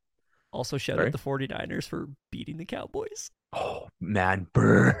talk. Also, shout out the 49ers for beating the Cowboys. Oh, man,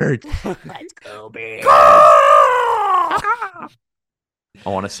 Bird. Let's go, Bird. I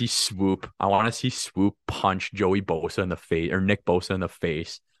want to see Swoop. Punch Joey Bosa in the face, or Nick Bosa in the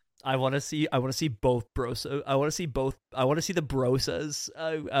face. I want to see both Brosa. I want to see the Brosas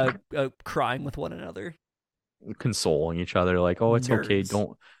crying with one another, consoling each other, like, oh, it's Nerds. Okay,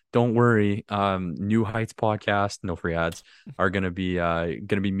 don't worry. New Heights podcast, no free ads, are gonna be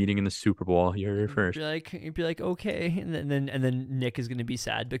meeting in the Super Bowl. You're here first. You'd be like, okay, and then Nick is gonna be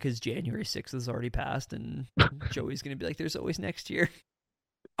sad because January 6th has already passed, and Joey's gonna be like, there's always next year.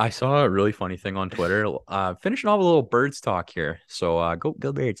 I saw a really funny thing on Twitter. Finishing off a little Birds talk here, so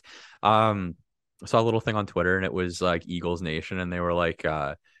go Birds. I saw a little thing on Twitter, and it was like Eagles Nation, and they were like,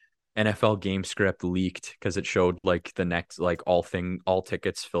 NFL game script leaked because it showed like the next, like all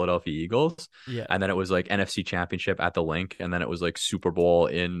tickets Philadelphia Eagles. Yeah. And then it was like NFC Championship at the link, and then it was like Super Bowl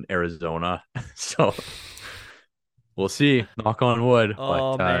in Arizona. So we'll see. Knock on wood.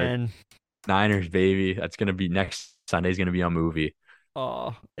 Oh, but, man. Niners, baby. That's gonna be next Sunday's gonna be a movie.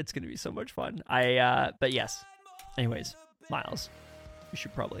 Oh, it's gonna be so much fun. But yes. Anyways, Miles, we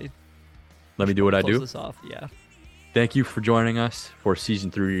should probably let me do what I do. This off. Yeah. Thank you for joining us for season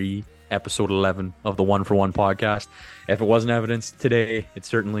 3, episode 11 of the 1-for-1 podcast. If it wasn't evidence today, it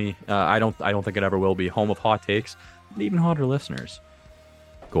certainly, I don't think it ever will be. Home of hot takes, and even hotter listeners.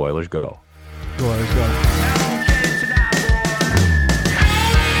 Go Oilers, go. Go Oilers, go.